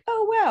was like,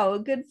 oh wow,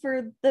 good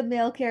for the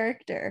male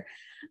character.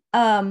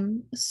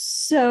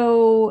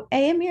 So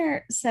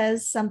Aemir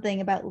says something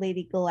about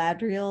Lady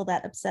Galadriel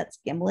that upsets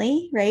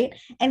Gimli, right?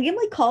 And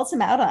Gimli calls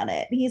him out on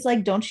it. He's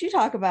like, don't you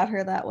talk about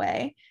her that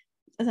way,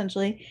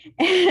 essentially.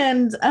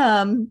 And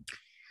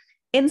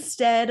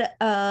instead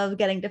of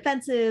getting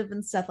defensive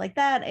and stuff like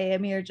that,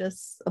 Aemir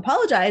just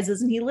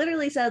apologizes, and he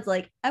literally says,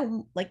 like,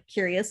 I'm like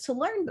curious to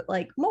learn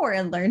like more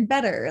and learn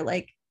better,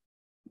 like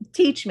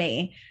teach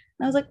me.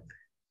 And I was like,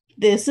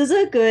 this is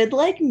a good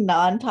like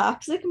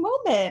non-toxic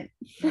moment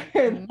for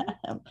them.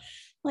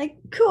 Like,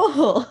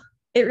 cool.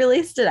 It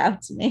really stood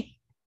out to me.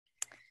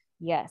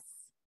 Yes,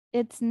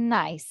 it's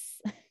nice.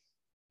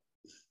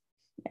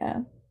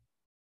 Yeah.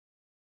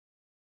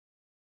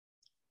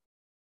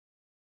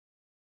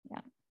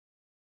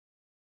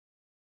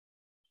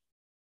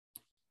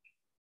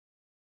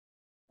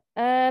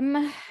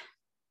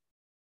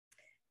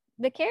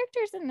 The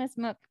characters in this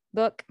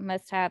book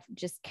must have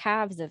just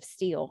calves of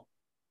steel.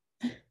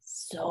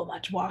 So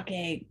much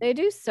walking. They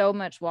do so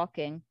much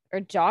walking or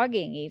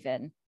jogging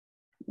even.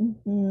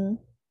 Mm-hmm.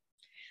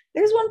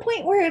 There's one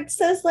point where it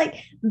says like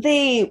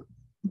they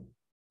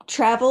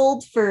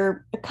traveled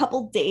for a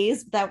couple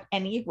days without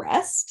any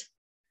rest.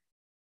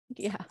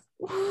 Yeah.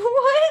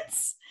 What?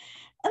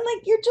 And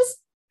like, you're just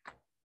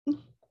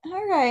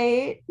all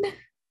right.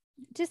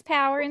 Just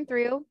powering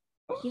through,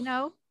 you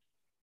know,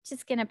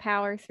 just gonna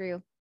power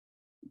through.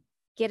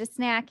 Get a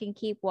snack and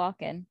keep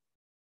walking.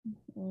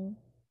 Mm-hmm.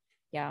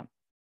 Yeah.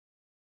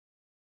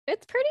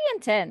 It's pretty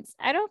intense.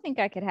 I don't think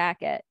I could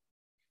hack it.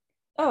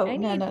 Oh,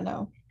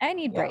 no. I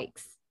need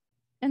breaks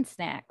and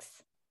snacks.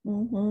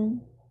 Mm-hmm.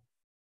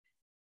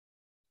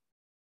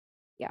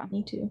 Yeah.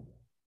 Me too.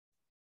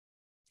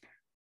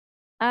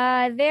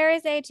 There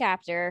is a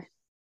chapter.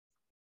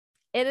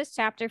 It is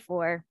chapter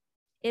 4.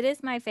 It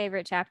is my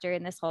favorite chapter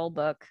in this whole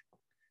book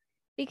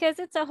because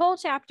it's a whole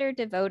chapter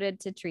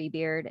devoted to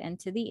Treebeard and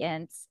to the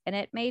Ents, and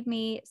it made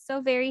me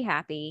so very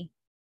happy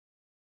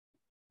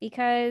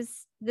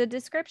because the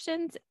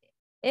descriptions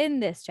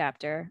in this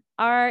chapter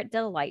are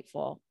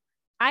delightful.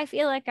 I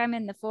feel like I'm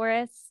in the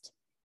forest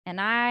and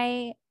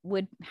I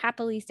would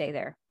happily stay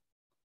there.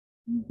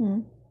 Mm-hmm.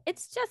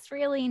 It's just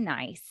really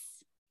nice.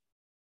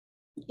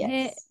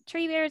 Yes.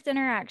 Treebeard's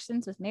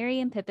interactions with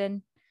Merry and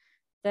Pippin,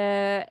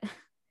 the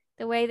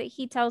way that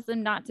he tells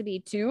them not to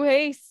be too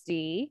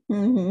hasty,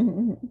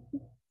 Mm-hmm.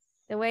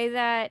 the way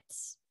that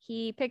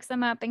he picks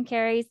them up and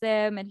carries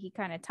them, and he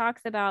kind of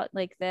talks about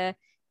like the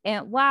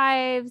Ent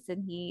wives,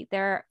 and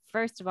they're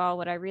first of all,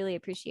 what I really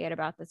appreciate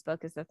about this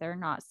book is that there are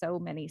not so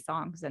many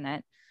songs in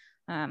it.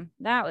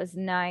 That was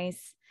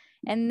nice.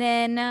 And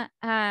then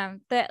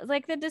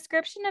the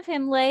description of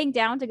him laying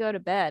down to go to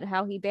bed,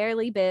 how he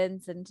barely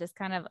bends and just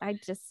kind of, I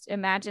just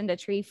imagined a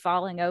tree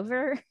falling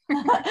over.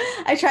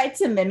 I tried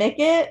to mimic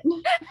it.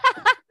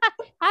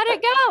 How'd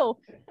it go?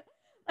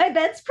 My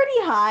bed's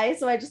pretty high,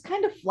 so I just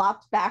kind of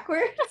flopped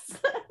backwards.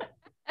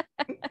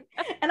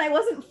 And I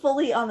wasn't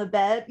fully on the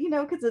bed, you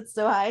know, because it's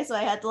so high. So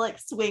I had to like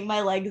swing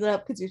my legs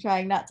up because you're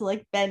trying not to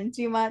like bend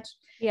too much.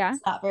 Yeah.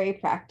 It's not very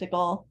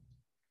practical.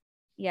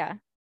 Yeah.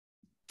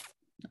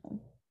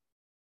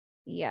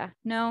 Yeah.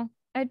 No,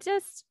 I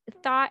just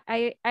thought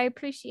I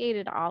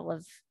appreciated all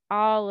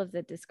of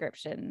the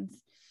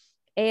descriptions.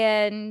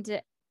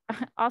 And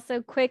also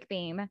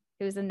Quickbeam,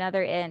 who's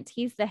another Ent.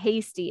 He's the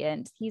hasty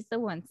Ent. He's the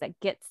one that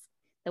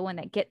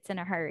gets in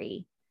a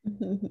hurry.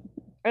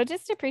 I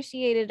just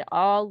appreciated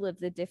all of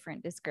the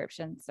different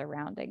descriptions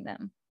surrounding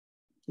them.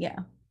 Yeah.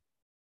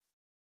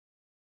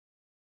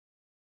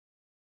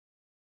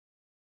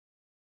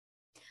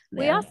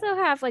 We also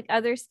have like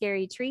other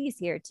scary trees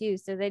here too.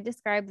 So they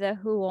describe the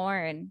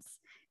Huorns,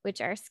 which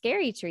are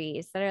scary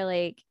trees that are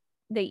like,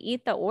 they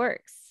eat the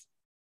orcs.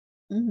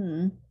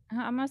 Mm-hmm.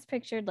 I almost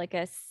pictured like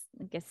a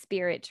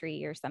spirit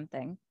tree or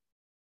something.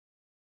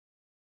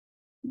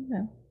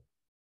 Yeah.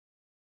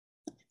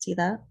 I can see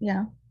that.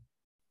 Yeah.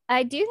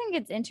 I do think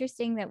it's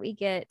interesting that we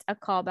get a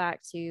callback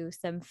to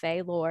some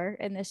Fae lore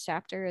in this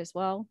chapter as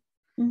well.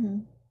 Mm-hmm.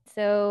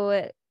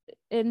 So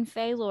in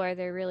Fae lore,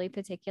 they're really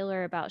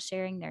particular about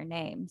sharing their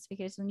names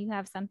because when you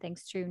have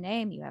something's true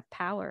name, you have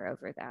power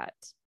over that.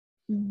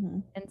 Mm-hmm.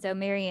 And so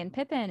Merry and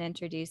Pippin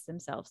introduce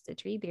themselves to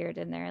Treebeard,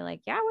 and they're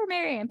like, yeah, we're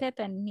Merry and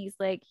Pippin. And he's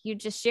like, you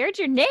just shared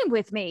your name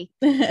with me.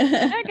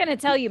 I'm not going to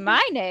tell you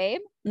my name.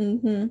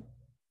 Mm-hmm.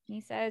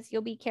 He says,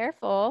 you'll be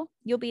careful.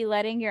 You'll be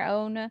letting your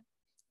own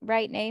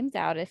write names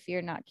out if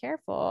you're not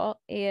careful.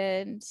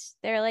 And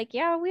they're like,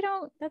 yeah,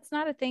 that's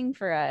not a thing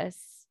for us.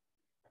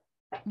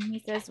 And he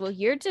says, well,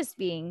 you're just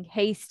being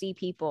hasty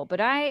people, but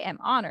I am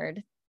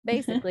honored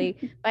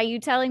basically by you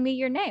telling me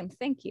your name.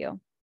 Thank you.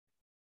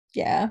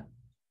 Yeah.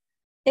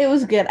 It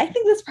was good. I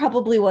think this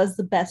probably was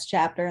the best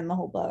chapter in the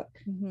whole book.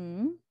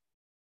 Mm-hmm.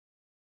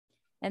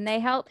 And they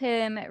help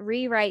him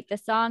rewrite the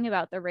song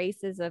about the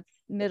races of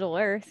Middle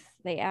Earth.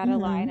 They add a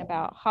line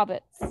about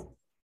hobbits.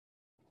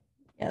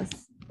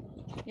 Yes.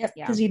 Yep.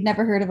 Because you'd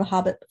never heard of a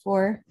hobbit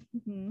before.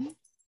 Mm-hmm.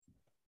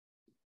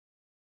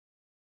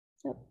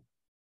 Yep.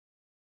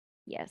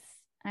 Yes,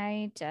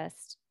 I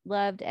just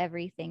loved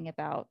everything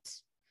about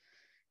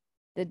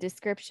the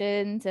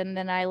descriptions. And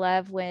then I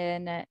love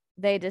when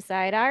they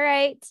decide, all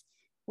right,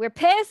 we're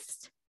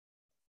pissed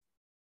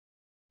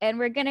and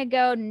we're going to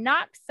go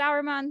knock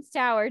Sauron's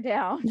tower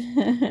down.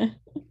 It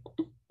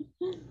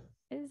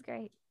was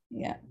great.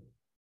 Yeah.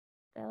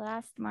 The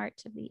last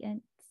march of the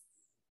Ents.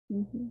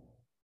 Mm-hmm.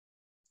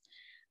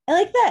 I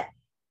like that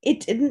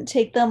it didn't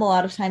take them a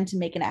lot of time to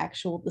make an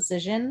actual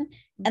decision.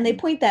 And they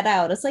point that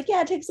out. It's like,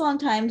 yeah, it takes a long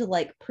time to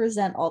like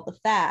present all the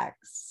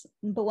facts.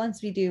 But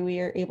once we do, we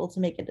are able to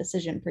make a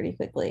decision pretty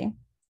quickly.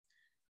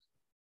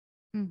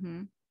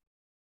 Mm-hmm.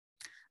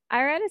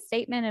 I read a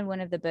statement in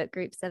one of the book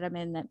groups that I'm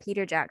in that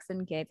Peter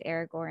Jackson gave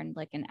Aragorn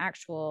like an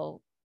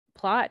actual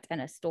plot and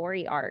a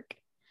story arc.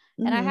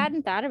 Mm-hmm. And I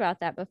hadn't thought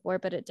about that before,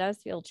 but it does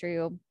feel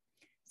true.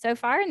 So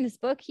far in this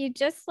book, he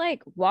just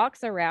like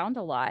walks around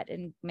a lot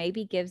and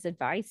maybe gives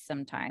advice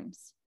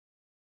sometimes.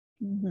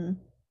 Mm-hmm.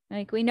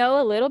 Like we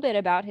know a little bit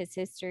about his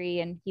history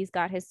and he's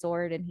got his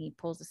sword and he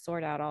pulls his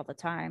sword out all the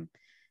time.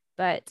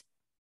 But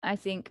I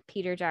think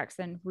Peter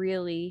Jackson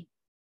really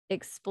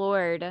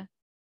explored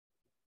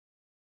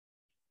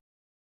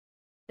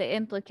the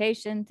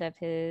implications of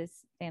his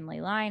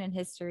family line and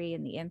history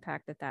and the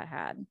impact that that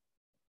had.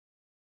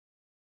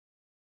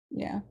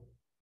 Yeah.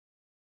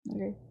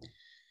 Okay.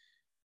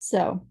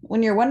 So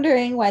when you're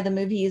wondering why the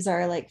movies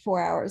are like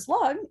 4 hours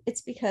long,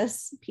 it's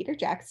because Peter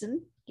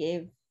Jackson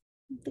gave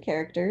the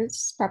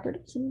characters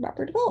some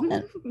proper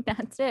development.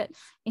 That's it.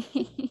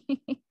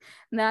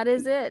 That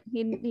is it.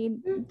 He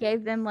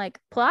gave them like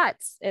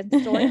plots and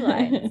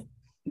storylines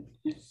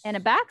and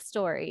a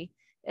backstory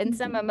and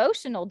some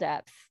emotional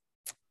depth.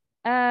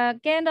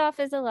 Gandalf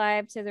is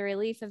alive to the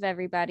relief of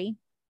everybody.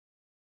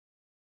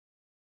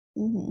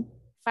 Mm-hmm.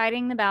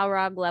 Fighting the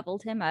Balrog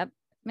leveled him up.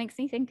 Makes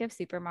me think of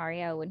Super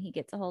Mario when he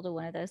gets a hold of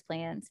one of those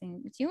plants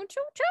and it's choo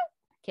choo.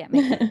 Can't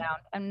make that sound.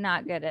 I'm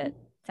not good at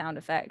sound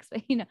effects,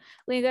 but you know,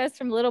 when he goes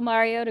from little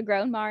Mario to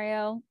grown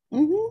Mario,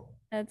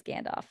 that's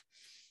Gandalf.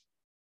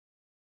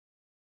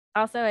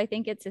 Also, I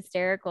think it's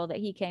hysterical that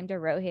he came to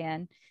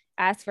Rohan,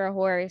 asked for a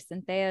horse,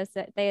 and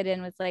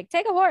Theoden was like,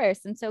 take a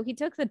horse. And so he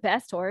took the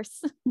best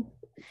horse,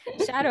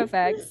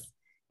 Shadowfax.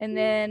 And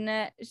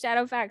then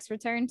Shadowfax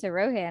returned to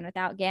Rohan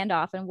without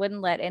Gandalf and wouldn't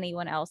let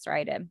anyone else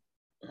ride him.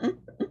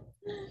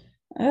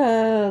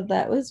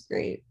 That was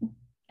great.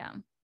 Yeah.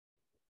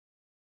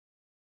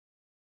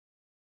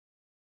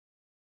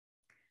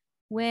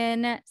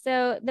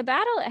 So the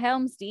battle at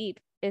Helm's Deep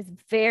is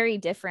very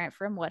different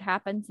from what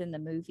happens in the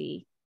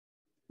movie.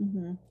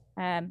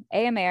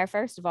 Éomer,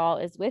 first of all,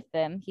 is with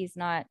them. He's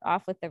not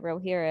off with the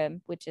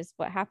Rohirrim, which is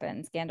what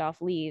happens.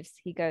 Gandalf leaves.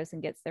 He goes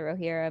and gets the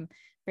Rohirrim,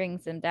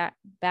 brings them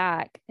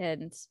back,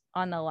 and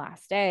on the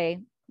last day,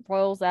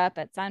 rolls up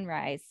at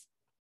sunrise.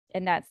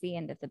 And that's the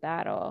end of the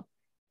battle.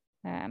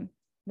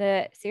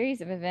 The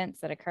series of events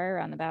that occur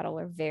around the battle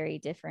are very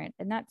different,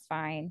 and that's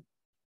fine.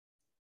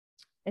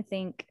 I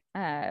think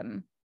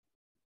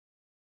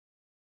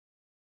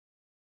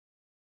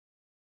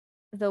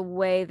the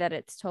way that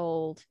it's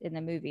told in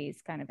the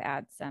movies kind of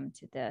adds some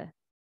to the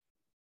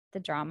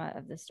drama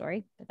of the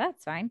story, but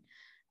that's fine.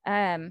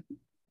 But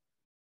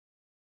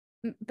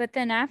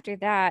then after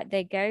that,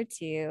 they go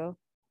to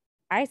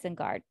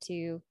Isengard,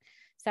 to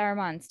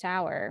Saruman's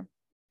tower,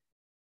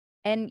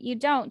 and you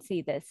don't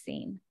see this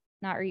scene.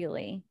 Not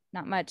really,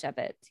 not much of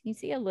it. You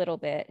see a little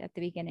bit at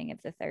the beginning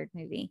of the third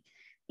movie.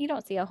 You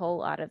don't see a whole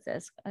lot of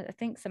this. I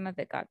think some of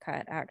it got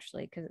cut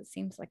actually, because it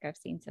seems like I've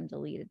seen some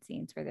deleted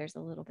scenes where there's a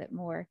little bit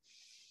more.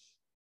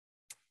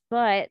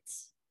 But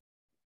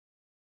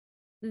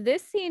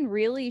this scene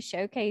really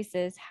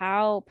showcases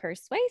how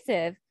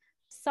persuasive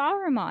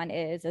Saruman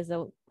is as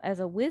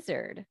a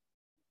wizard,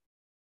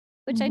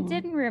 which I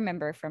didn't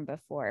remember from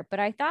before, but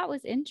I thought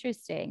was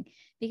interesting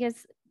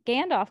because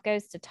Gandalf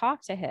goes to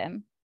talk to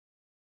him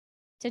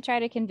to try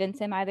to convince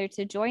him either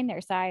to join their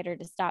side or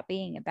to stop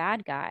being a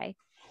bad guy.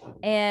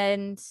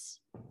 And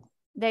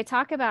they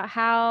talk about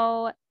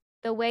how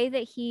the way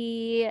that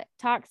he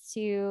talks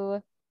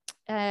to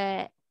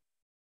Theoden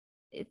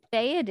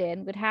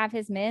would have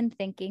his men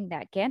thinking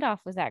that Gandalf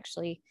was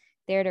actually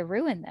there to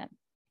ruin them.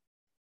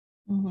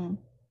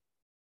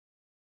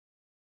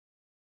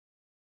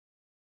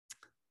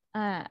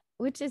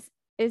 Which is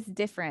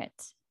different,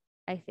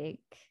 I think.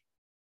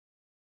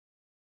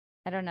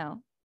 I don't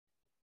know.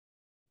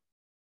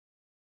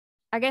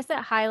 I guess it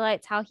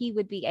highlights how he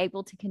would be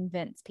able to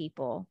convince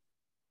people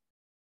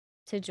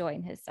to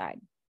join his side.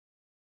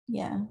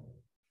 Yeah.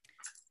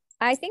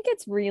 I think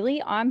it's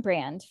really on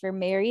brand for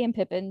Merry and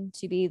Pippin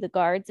to be the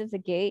guards of the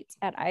gate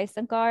at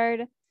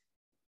Isengard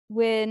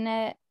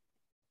when,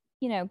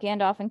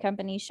 Gandalf and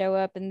company show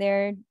up and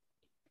they're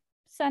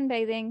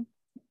sunbathing,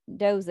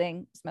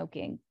 dozing,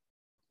 smoking.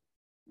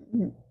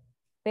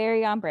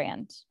 Very on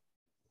brand.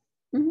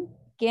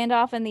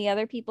 Gandalf and the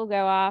other people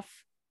go off.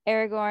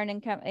 Aragorn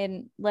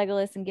and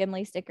Legolas and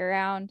Gimli stick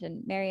around,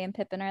 and Merry and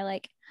Pippin are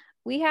like,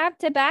 we have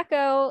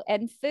tobacco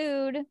and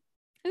food.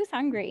 Who's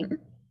hungry?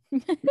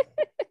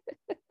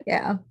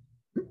 Yeah.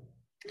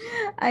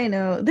 I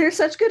know. They're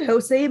such good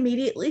hosts. They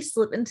immediately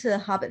slip into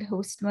Hobbit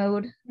host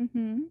mode,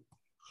 Mm-hmm.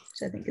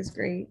 which I think is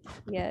great.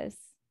 Yes.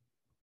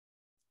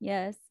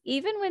 Yes.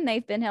 Even when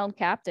they've been held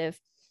captive.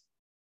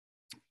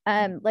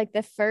 Like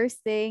the first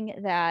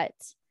thing that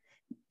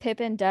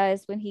Pippin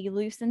does when he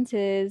loosens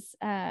his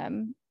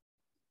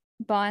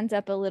bonds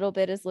up a little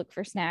bit is look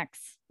for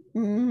snacks.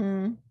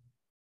 Mm-hmm.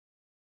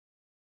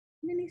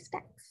 Mini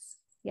snacks.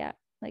 Yeah.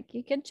 Like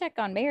you can check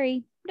on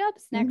Mary. Nope.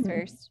 Snacks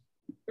first.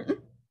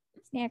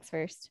 Snacks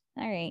first.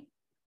 All right.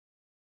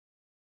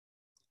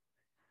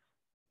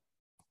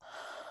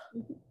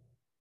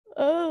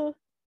 Oh,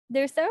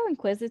 they're so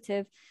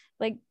inquisitive.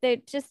 Like they're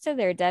just to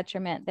their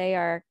detriment. They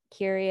are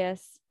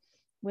curious.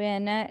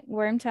 When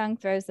Wormtongue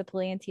throws the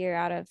Palantir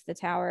out of the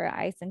tower,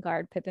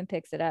 Isengard, Pippin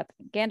picks it up.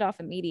 Gandalf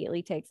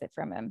immediately takes it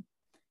from him.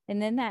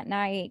 And then that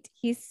night,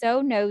 he's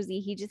so nosy,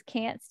 he just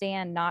can't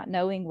stand not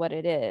knowing what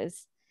it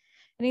is.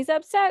 And he's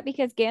upset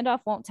because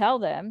Gandalf won't tell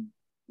them.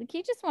 Like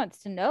he just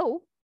wants to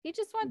know. He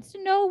just wants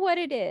to know what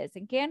it is.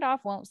 And Gandalf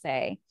won't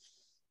say.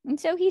 And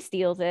so he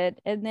steals it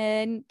and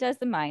then does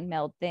the mind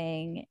meld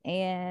thing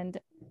and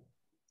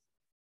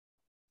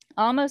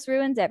almost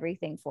ruins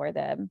everything for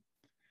them.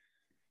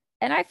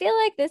 And I feel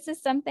like this is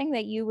something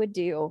that you would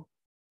do.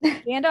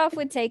 Gandalf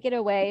would take it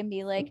away and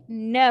be like,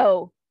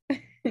 no,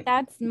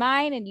 that's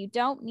mine and you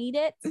don't need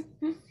it.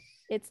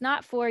 It's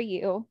not for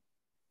you.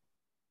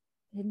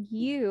 And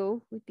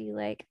you would be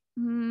like,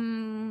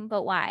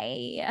 but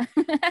why?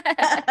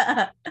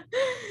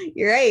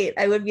 You're right.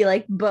 I would be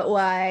like, but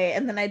why?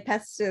 And then I'd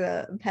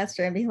pester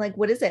and be like,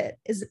 what is it?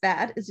 Is it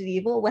bad? Is it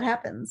evil? What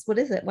happens? What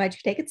is it? Why'd you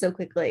take it so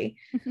quickly?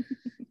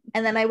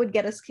 And then I would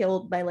get us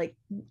killed by like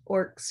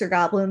orcs or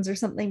goblins or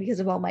something because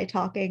of all my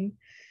talking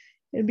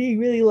and being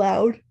really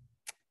loud.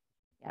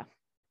 Yeah.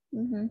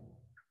 Mm-hmm.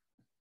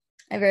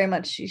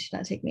 You should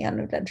not take me on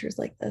adventures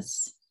like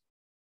this.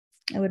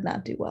 I would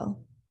not do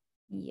well.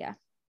 Yeah.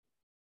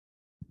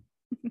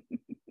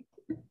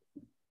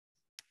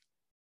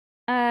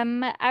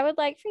 I would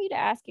like for you to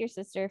ask your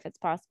sister if it's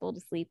possible to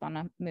sleep on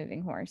a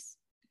moving horse.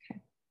 Okay.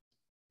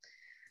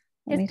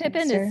 Because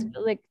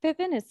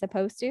Pippin is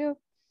supposed to.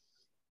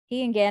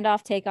 He and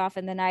Gandalf take off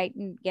in the night,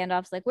 and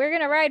Gandalf's like, we're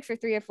gonna ride for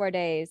 3 or 4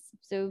 days.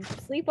 So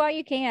sleep while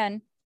you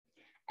can.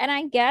 And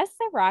I guess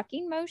the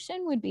rocking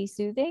motion would be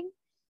soothing,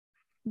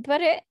 but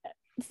it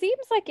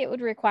seems like it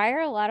would require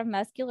a lot of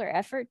muscular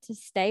effort to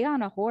stay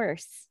on a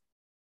horse.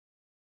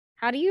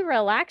 How do you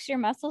relax your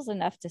muscles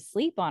enough to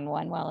sleep on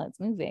one while it's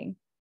moving?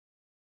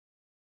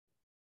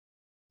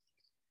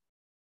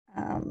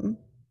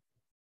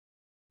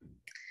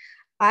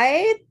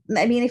 I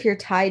mean, if you're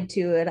tied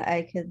to it,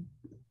 I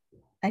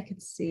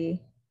could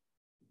see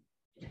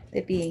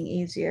it being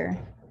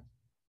easier.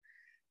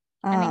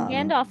 I mean,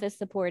 Gandalf is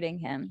supporting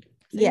him.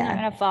 So he's not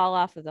going to fall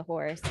off of the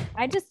horse.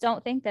 I just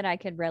don't think that I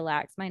could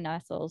relax my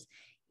muscles,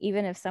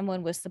 even if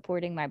someone was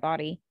supporting my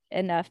body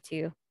enough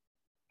to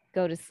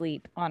go to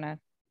sleep on a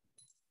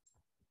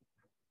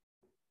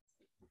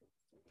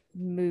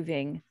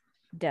moving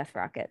death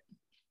rocket.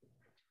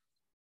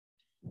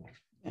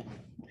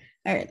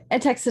 All right. I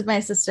texted my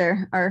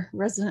sister, our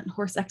resident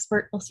horse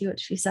expert. We'll see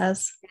what she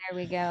says. There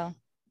we go.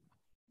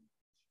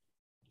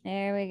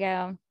 There we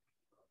go.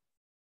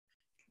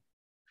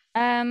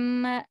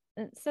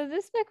 So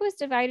this book was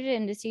divided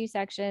into 2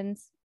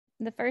 sections.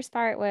 The first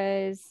part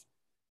was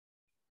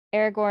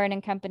Aragorn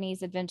and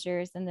company's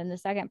adventures, and then the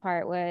second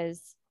part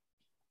was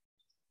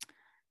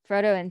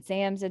Frodo and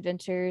Sam's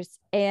adventures.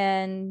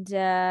 And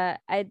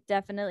I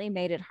definitely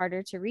made it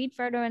harder to read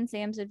Frodo and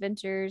Sam's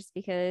adventures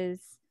because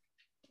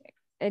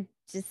I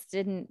just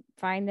didn't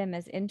find them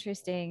as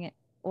interesting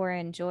or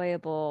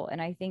enjoyable.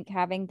 And I think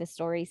having the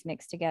stories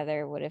mixed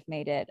together would have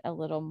made it a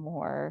little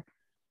more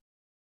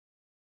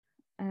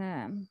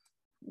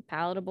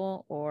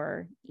palatable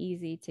or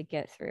easy to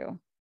get through.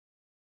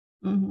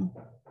 Mm-hmm.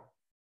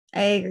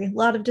 I agree. A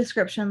lot of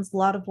descriptions, a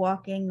lot of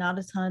walking, not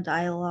a ton of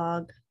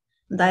dialogue.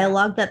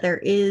 Dialogue that there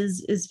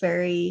is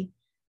very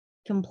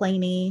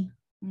complainy,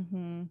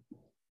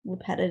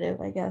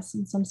 repetitive, I guess,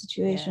 in some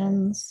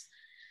situations.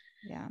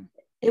 Yeah.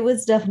 It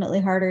was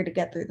definitely harder to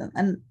get through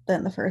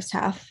than the first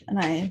half.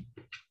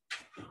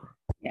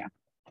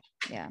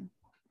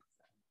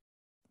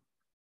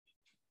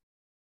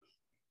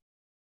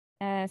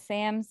 And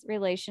Sam's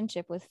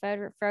relationship with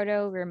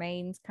Frodo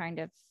remains kind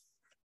of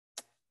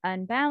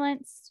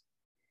unbalanced.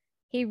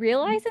 He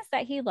realizes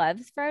that he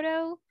loves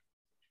Frodo.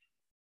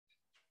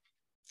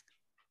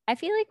 I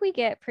feel like we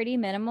get pretty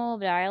minimal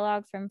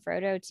dialogue from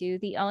Frodo too.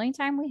 The only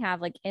time we have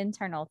like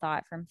internal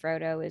thought from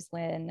Frodo is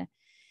when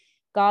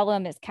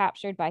Gollum is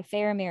captured by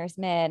Faramir's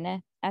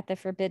men at the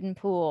Forbidden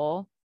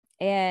Pool,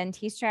 and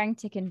he's trying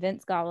to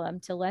convince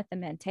Gollum to let the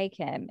men take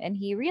him. And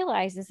he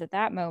realizes at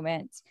that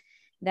moment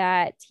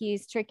that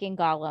he's tricking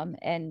Gollum,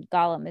 and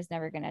Gollum is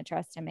never going to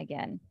trust him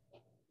again.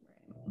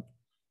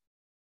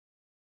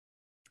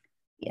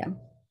 Yeah.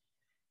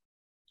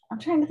 I'm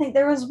trying to think.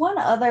 There was one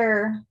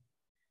other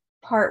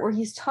part where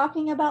he's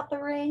talking about the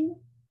ring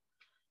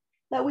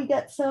that we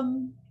get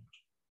some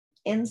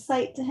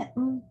insight to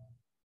him.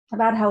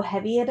 about how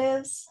heavy it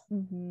is.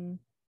 Mm-hmm.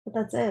 But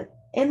that's it.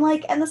 And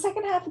the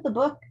second half of the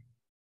book,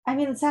 I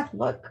mean, it's half the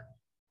book.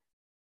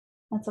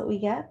 That's what we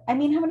get. I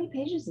mean, how many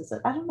pages is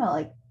it? I don't know,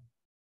 like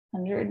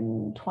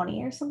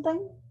 120 or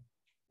something.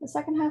 The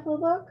second half of the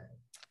book.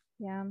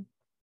 Yeah.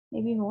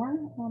 Maybe more. I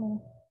don't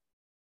know.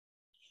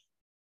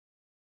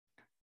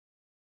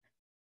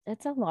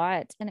 It's a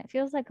lot. And it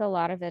feels like a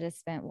lot of it is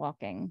spent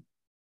walking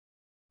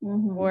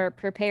or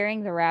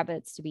preparing the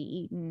rabbits to be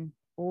eaten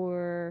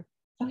or.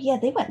 Oh, yeah.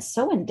 They went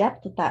so in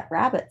depth with that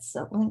rabbit.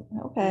 So,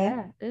 okay.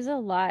 Yeah. There's a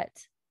lot.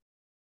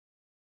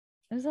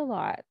 There's a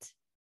lot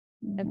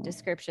of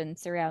description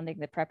surrounding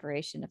the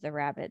preparation of the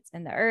rabbits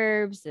and the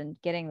herbs and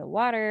getting the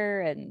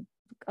water. And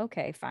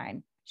okay,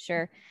 fine.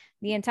 Sure.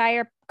 The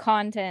entire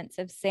contents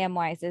of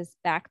Samwise's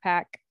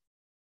backpack.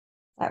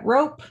 That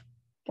rope.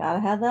 Gotta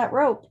have that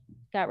rope.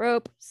 Got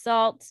rope,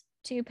 salt,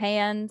 2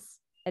 pans,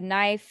 a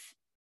knife,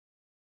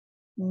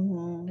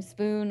 a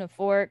spoon, a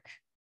fork.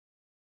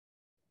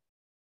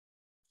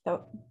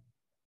 Oh.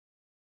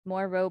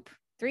 More rope.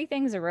 3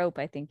 things of rope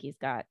I think he's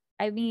got.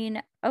 I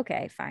mean,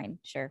 okay, fine,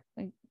 sure.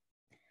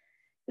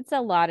 It's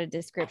a lot of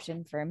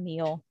description for a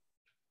meal.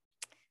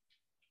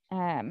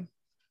 I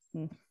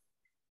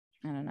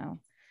don't know.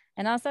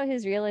 And also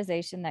his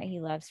realization that he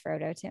loves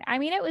Frodo too. I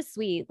mean, it was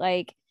sweet.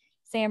 Like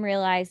Sam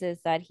realizes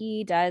that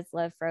he does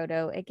love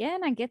Frodo.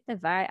 Again, I get the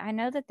vibe. I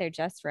know that they're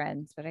just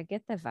friends, but I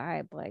get the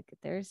vibe like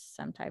there's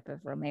some type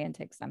of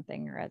romantic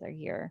something or other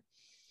here.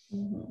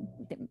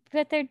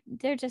 But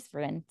they're just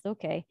friends.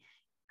 Okay.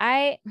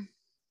 I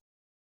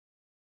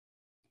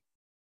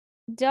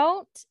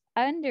don't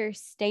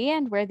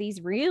understand where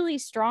these really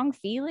strong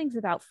feelings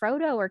about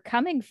Frodo are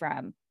coming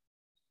from.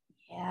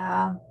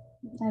 Yeah,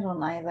 I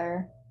don't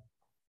either.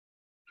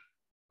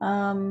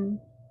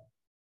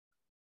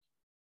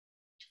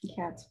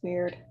 Yeah, it's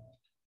weird.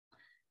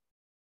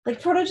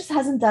 Like Frodo just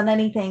hasn't done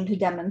anything to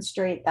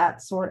demonstrate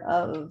that sort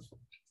of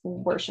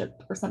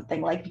worship or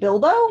something. Like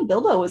Bilbo.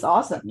 Bilbo was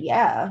awesome.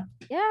 Yeah.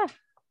 Yeah.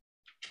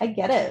 I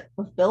get it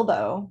with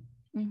Bilbo.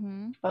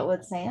 But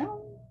with Sam?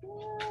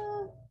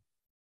 Or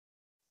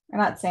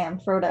not Sam,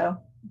 Frodo.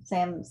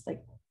 Sam's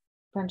like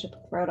friendship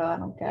with Frodo. I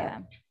don't get. Yeah.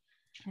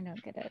 I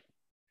don't get it.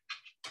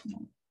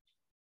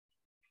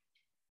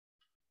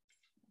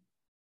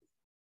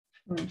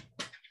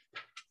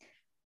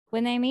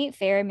 When they meet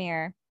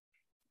Faramir,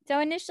 so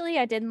initially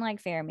I didn't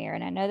like Faramir,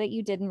 and I know that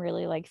you didn't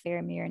really like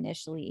Faramir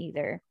initially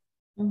either.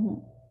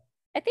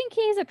 I think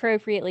he's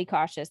appropriately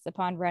cautious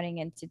upon running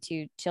into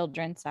 2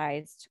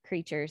 children-sized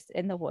creatures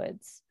in the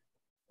woods.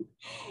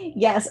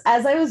 Yes,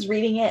 as I was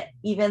reading it,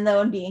 even though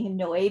I'm being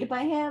annoyed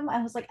by him,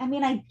 I was like, I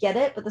mean, I get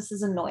it, but this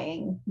is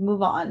annoying.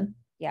 Move on.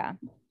 Yeah.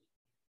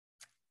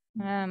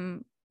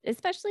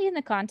 Especially in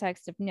the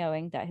context of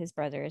knowing that his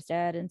brother is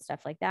dead and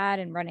stuff like that,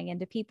 and running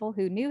into people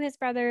who knew his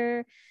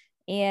brother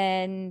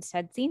and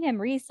had seen him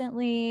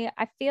recently.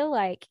 I feel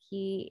like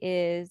he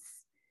is,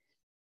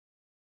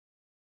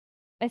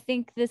 I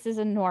think this is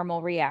a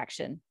normal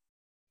reaction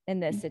in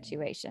this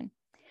situation.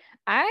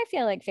 I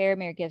feel like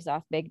Faramir gives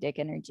off big dick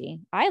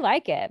energy. I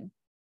like it.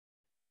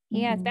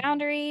 He has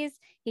boundaries.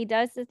 He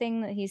does the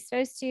thing that he's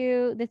supposed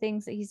to, the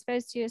things that he's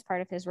supposed to as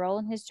part of his role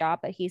in his job,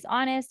 but he's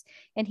honest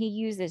and he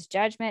uses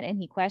judgment and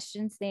he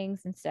questions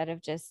things instead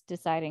of just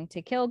deciding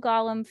to kill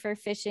Gollum for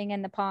fishing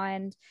in the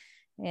pond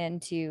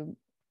and to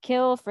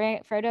kill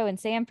Frodo and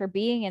Sam for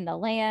being in the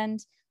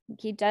land.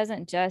 He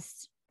doesn't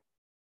just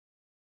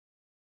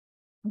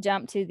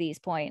jump to these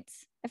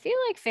points. I feel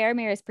like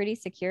Faramir is pretty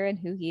secure in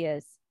who he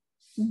is.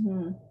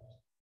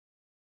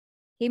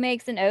 He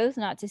makes an oath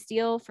not to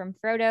steal from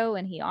Frodo,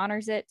 and he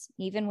honors it,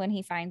 even when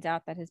he finds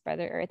out that his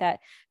brother, or that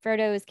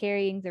Frodo is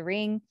carrying the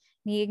ring.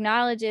 He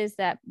acknowledges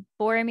that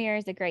Boromir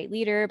is a great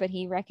leader, but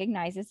he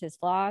recognizes his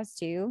flaws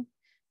too.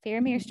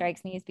 Faramir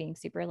strikes me as being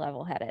super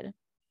level-headed.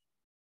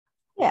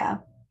 Yeah,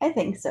 I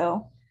think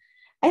so.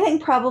 I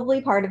think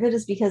probably part of it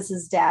is because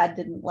his dad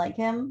didn't like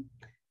him,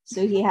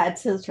 so he had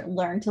to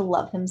learn to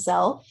love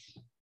himself.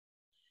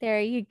 There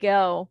you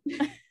go.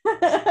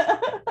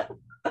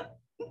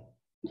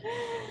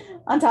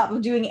 On top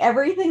of doing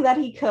everything that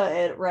he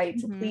could, right,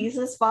 to please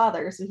his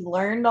father. So he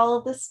learned all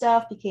of this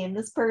stuff, became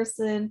this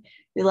person,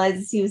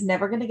 realizes he was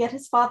never going to get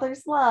his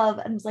father's love,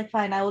 and was like,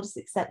 fine, I will just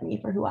accept me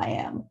for who I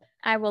am.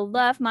 I will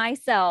love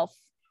myself.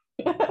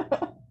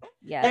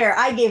 Yes. There,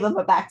 I gave him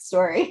a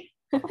backstory.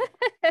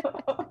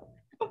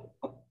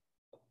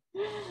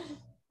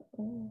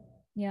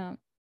 Yeah.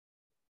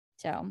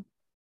 So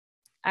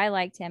I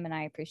liked him and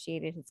I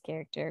appreciated his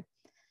character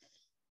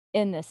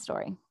in this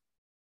story.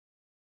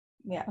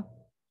 Yeah.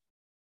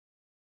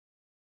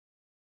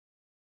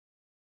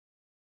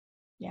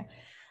 Yeah.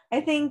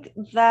 I think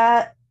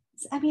that,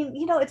 I mean,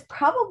 you know, it's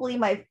probably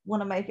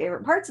one of my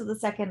favorite parts of the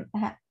second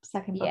book,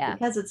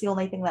 because it's the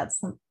only thing that's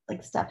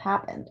like stuff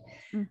happened.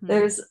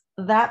 There's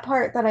that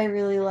part that I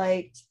really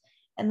liked.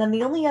 And then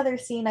the only other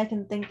scene I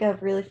can think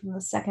of really from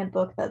the second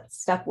book that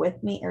stuck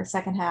with me, or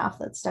second half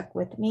that stuck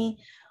with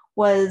me,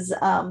 was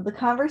the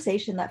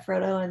conversation that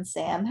Frodo and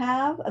Sam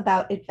have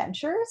about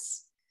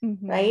adventures.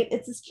 right?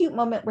 It's this cute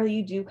moment where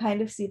you do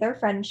kind of see their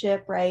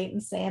friendship, right?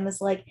 And Sam is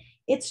like,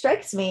 it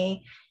strikes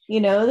me,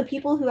 the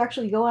people who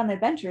actually go on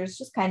adventures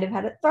just kind of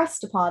had it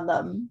thrust upon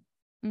them,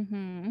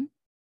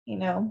 you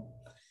know.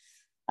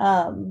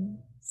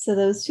 So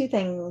those two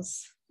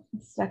things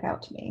stuck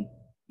out to me.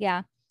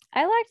 Yeah,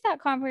 I liked that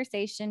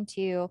conversation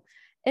too,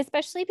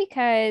 especially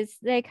because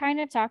they kind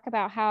of talk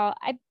about how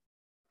I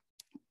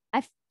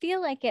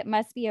feel like it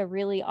must be a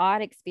really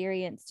odd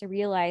experience to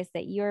realize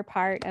that you're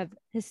part of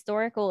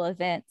historical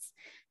events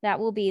that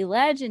will be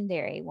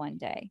legendary one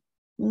day.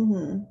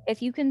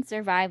 If you can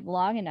survive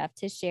long enough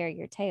to share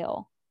your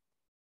tale.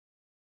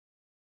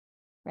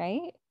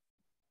 Right?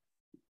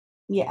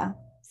 Yeah.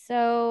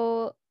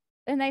 So,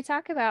 and they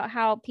talk about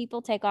how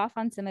people take off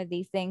on some of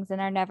these things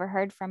and are never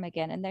heard from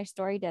again, and their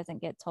story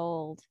doesn't get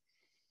told.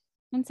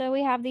 And so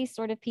we have these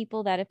sort of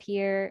people that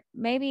appear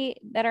maybe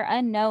that are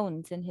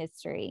unknowns in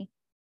history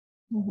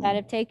that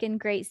have taken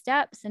great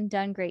steps and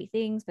done great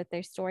things, but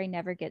their story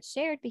never gets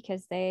shared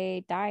because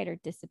they died or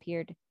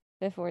disappeared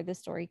before the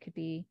story could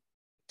be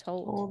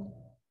told.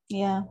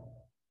 Yeah.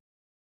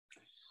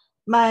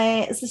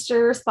 My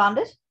sister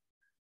responded.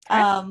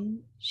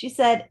 She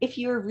said, if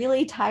you were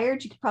really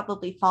tired, you could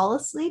probably fall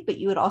asleep, but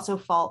you would also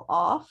fall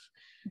off.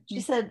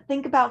 She said,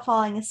 think about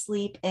falling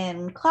asleep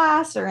in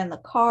class or in the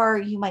car.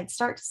 You might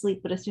start to sleep,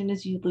 but as soon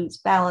as you lose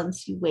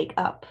balance, you wake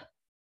up.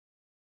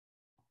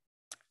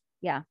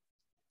 Yeah.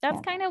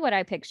 That's kind of what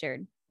I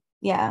pictured.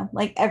 Yeah.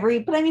 But I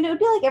mean, it would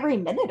be like every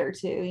minute or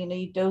two,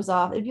 you doze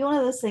off. It'd be one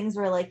of those things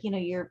where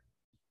your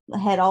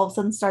head all of a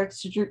sudden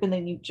starts to droop and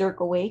then you jerk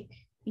awake.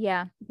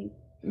 Yeah.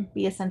 It'd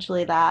be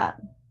essentially that.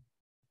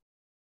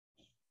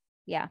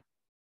 Yeah.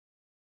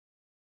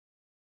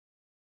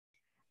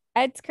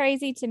 It's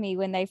crazy to me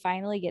when they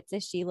finally get to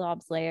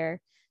Shelob's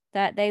lair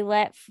that they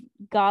let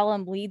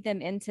Gollum lead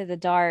them into the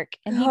dark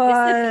and he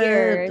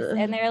disappears.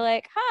 And they're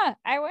like,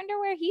 I wonder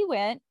where he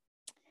went.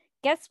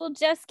 Guess we'll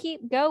just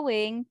keep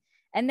going.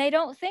 And they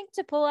don't think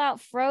to pull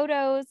out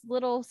Frodo's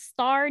little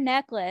star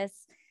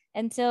necklace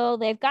until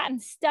they've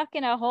gotten stuck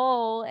in a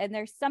hole and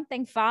there's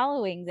something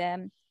following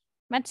them.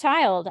 My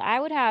child, I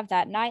would have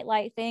that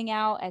nightlight thing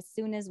out as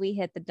soon as we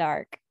hit the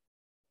dark.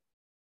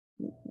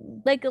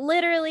 Like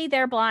literally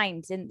they're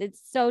blind and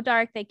it's so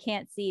dark they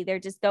can't see. They're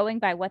just going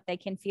by what they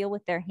can feel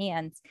with their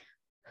hands.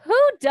 Who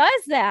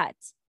does that?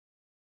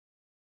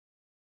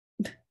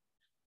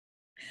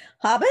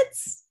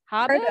 Hobbits?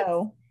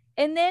 Frodo.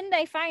 And then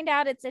they find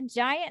out it's a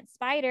giant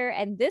spider,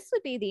 and this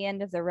would be the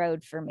end of the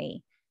road for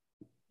me.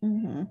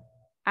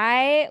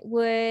 I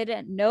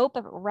would nope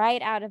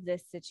right out of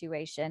this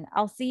situation.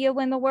 I'll see you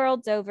when the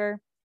world's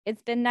over.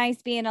 It's been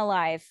nice being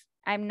alive.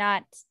 I'm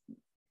not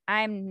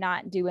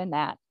doing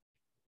that.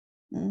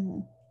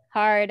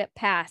 Hard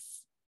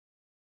pass.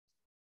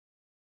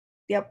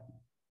 Yep.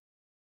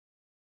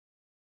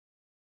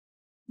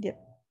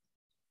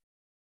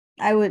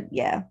 I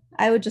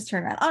would just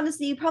turn around.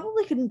 Honestly, you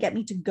probably couldn't get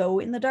me to go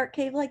in the dark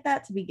cave like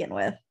that to begin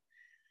with.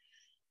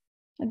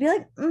 I'd be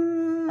like,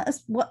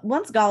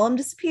 once Gollum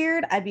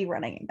disappeared, I'd be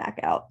running back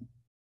out.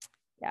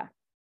 Yeah.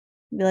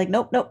 I'd be like,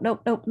 nope.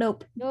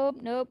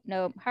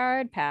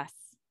 Hard pass.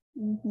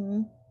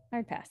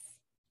 Hard pass.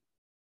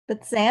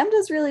 But Sam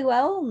does really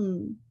well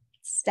and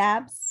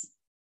stabs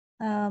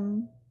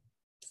the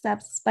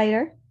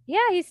spider.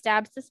 Yeah, he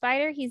stabs the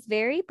spider. He's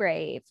very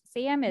brave.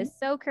 Sam is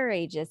so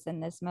courageous in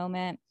this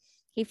moment.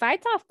 He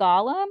fights off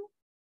Gollum.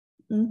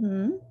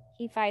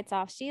 He fights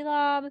off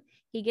Shelob.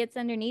 He gets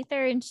underneath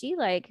her and she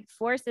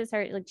forces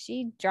her,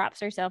 she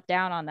drops herself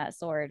down on that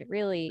sword.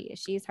 Really,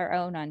 she's her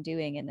own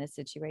undoing in this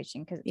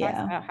situation because it talks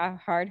about how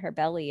hard her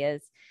belly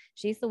is.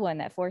 She's the one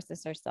that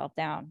forces herself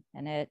down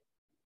and it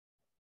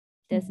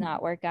does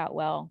not work out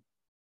well.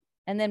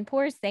 And then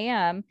poor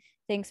Sam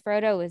thinks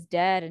Frodo is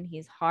dead and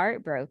he's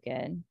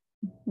heartbroken.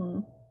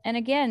 And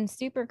again,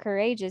 super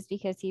courageous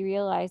because he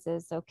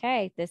realizes,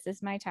 okay, this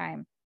is my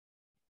time.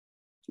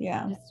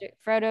 Yeah.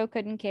 Frodo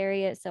couldn't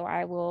carry it, so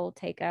I will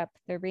take up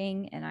the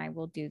ring and I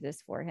will do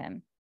this for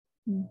him.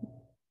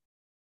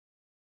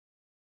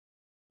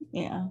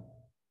 Yeah.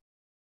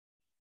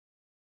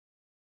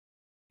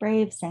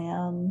 Brave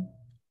Sam.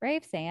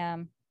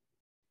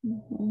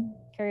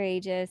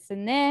 Courageous.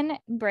 And then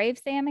brave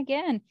Sam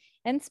again.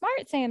 And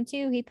smart Sam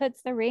too. He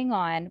puts the ring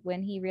on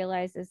when he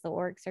realizes the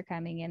orcs are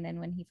coming. And then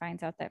when he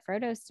finds out that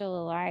Frodo's still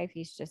alive,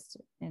 he's just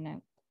in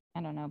a,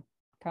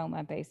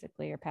 coma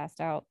basically, or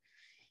passed out.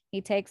 He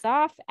takes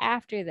off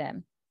after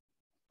them.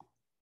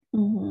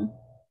 And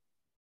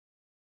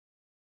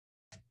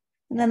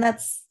then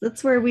that's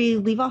where we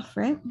leave off,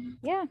 right?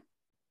 Yeah.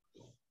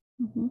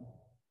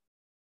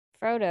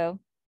 Frodo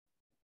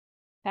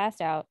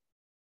passed out.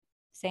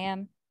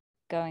 Sam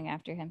going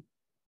after him.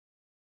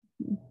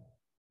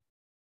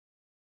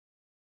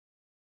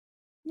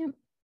 Yep.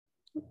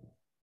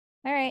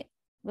 All right.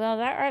 Well,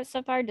 that wraps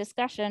up our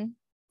discussion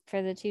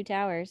for the Two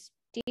Towers.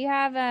 Do you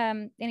have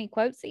any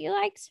quotes that you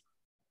liked?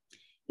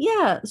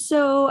 Yeah,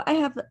 so I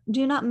have,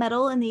 do not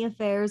meddle in the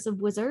affairs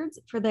of wizards,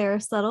 for they are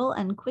subtle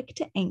and quick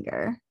to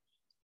anger.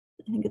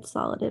 I think it's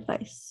solid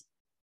advice.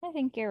 I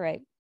think you're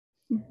right.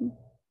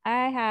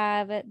 I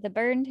have The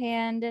Burned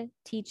Hand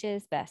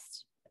Teaches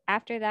Best.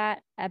 After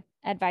that,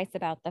 advice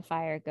about the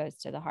fire goes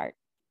to the heart.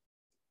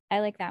 I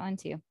like that one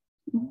too.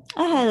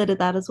 I highlighted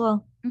that as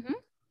well. Mm-hmm.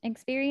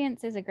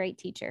 Experience is a great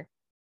teacher.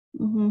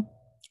 Mm-hmm.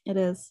 It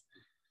is.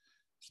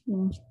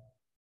 It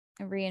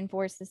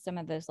reinforces some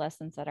of those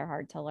lessons that are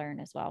hard to learn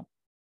as well.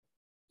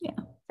 Yeah.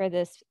 For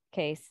this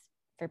case,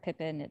 for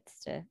Pippin, it's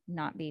to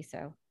not be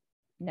so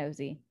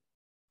nosy.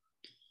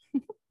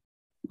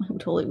 I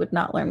totally would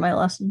not learn my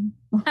lesson.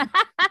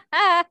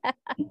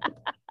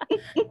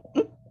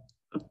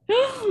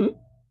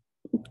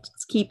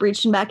 Just keep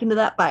reaching back into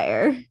that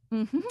fire.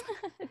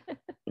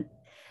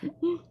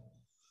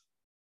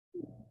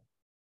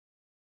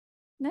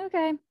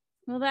 Okay.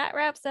 Well, that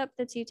wraps up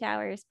The Two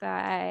Towers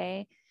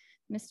by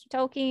Mr.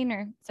 Tolkien,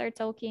 or Sir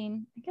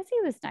Tolkien. I guess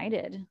he was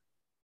knighted.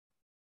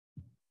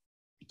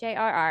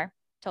 J.R.R.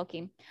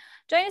 Tolkien.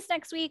 Join us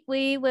next week.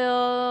 We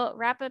will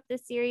wrap up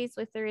this series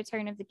with The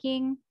Return of the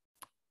King.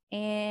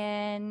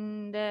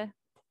 And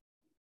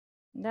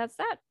that's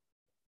that.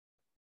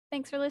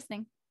 Thanks for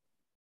listening.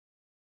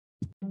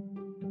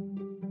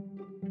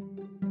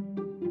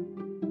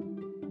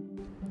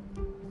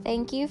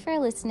 Thank you for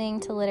listening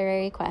to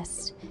Literary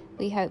Quest.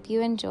 We hope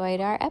you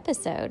enjoyed our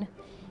episode.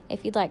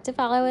 If you'd like to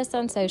follow us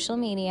on social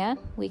media,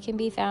 we can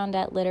be found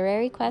at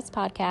Literary Quest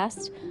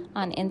Podcast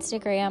on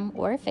Instagram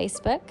or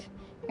Facebook.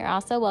 You're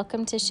also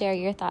welcome to share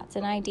your thoughts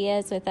and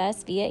ideas with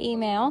us via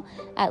email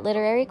at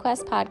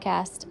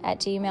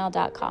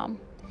literaryquestpodcast@gmail.com.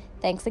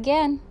 Thanks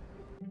again.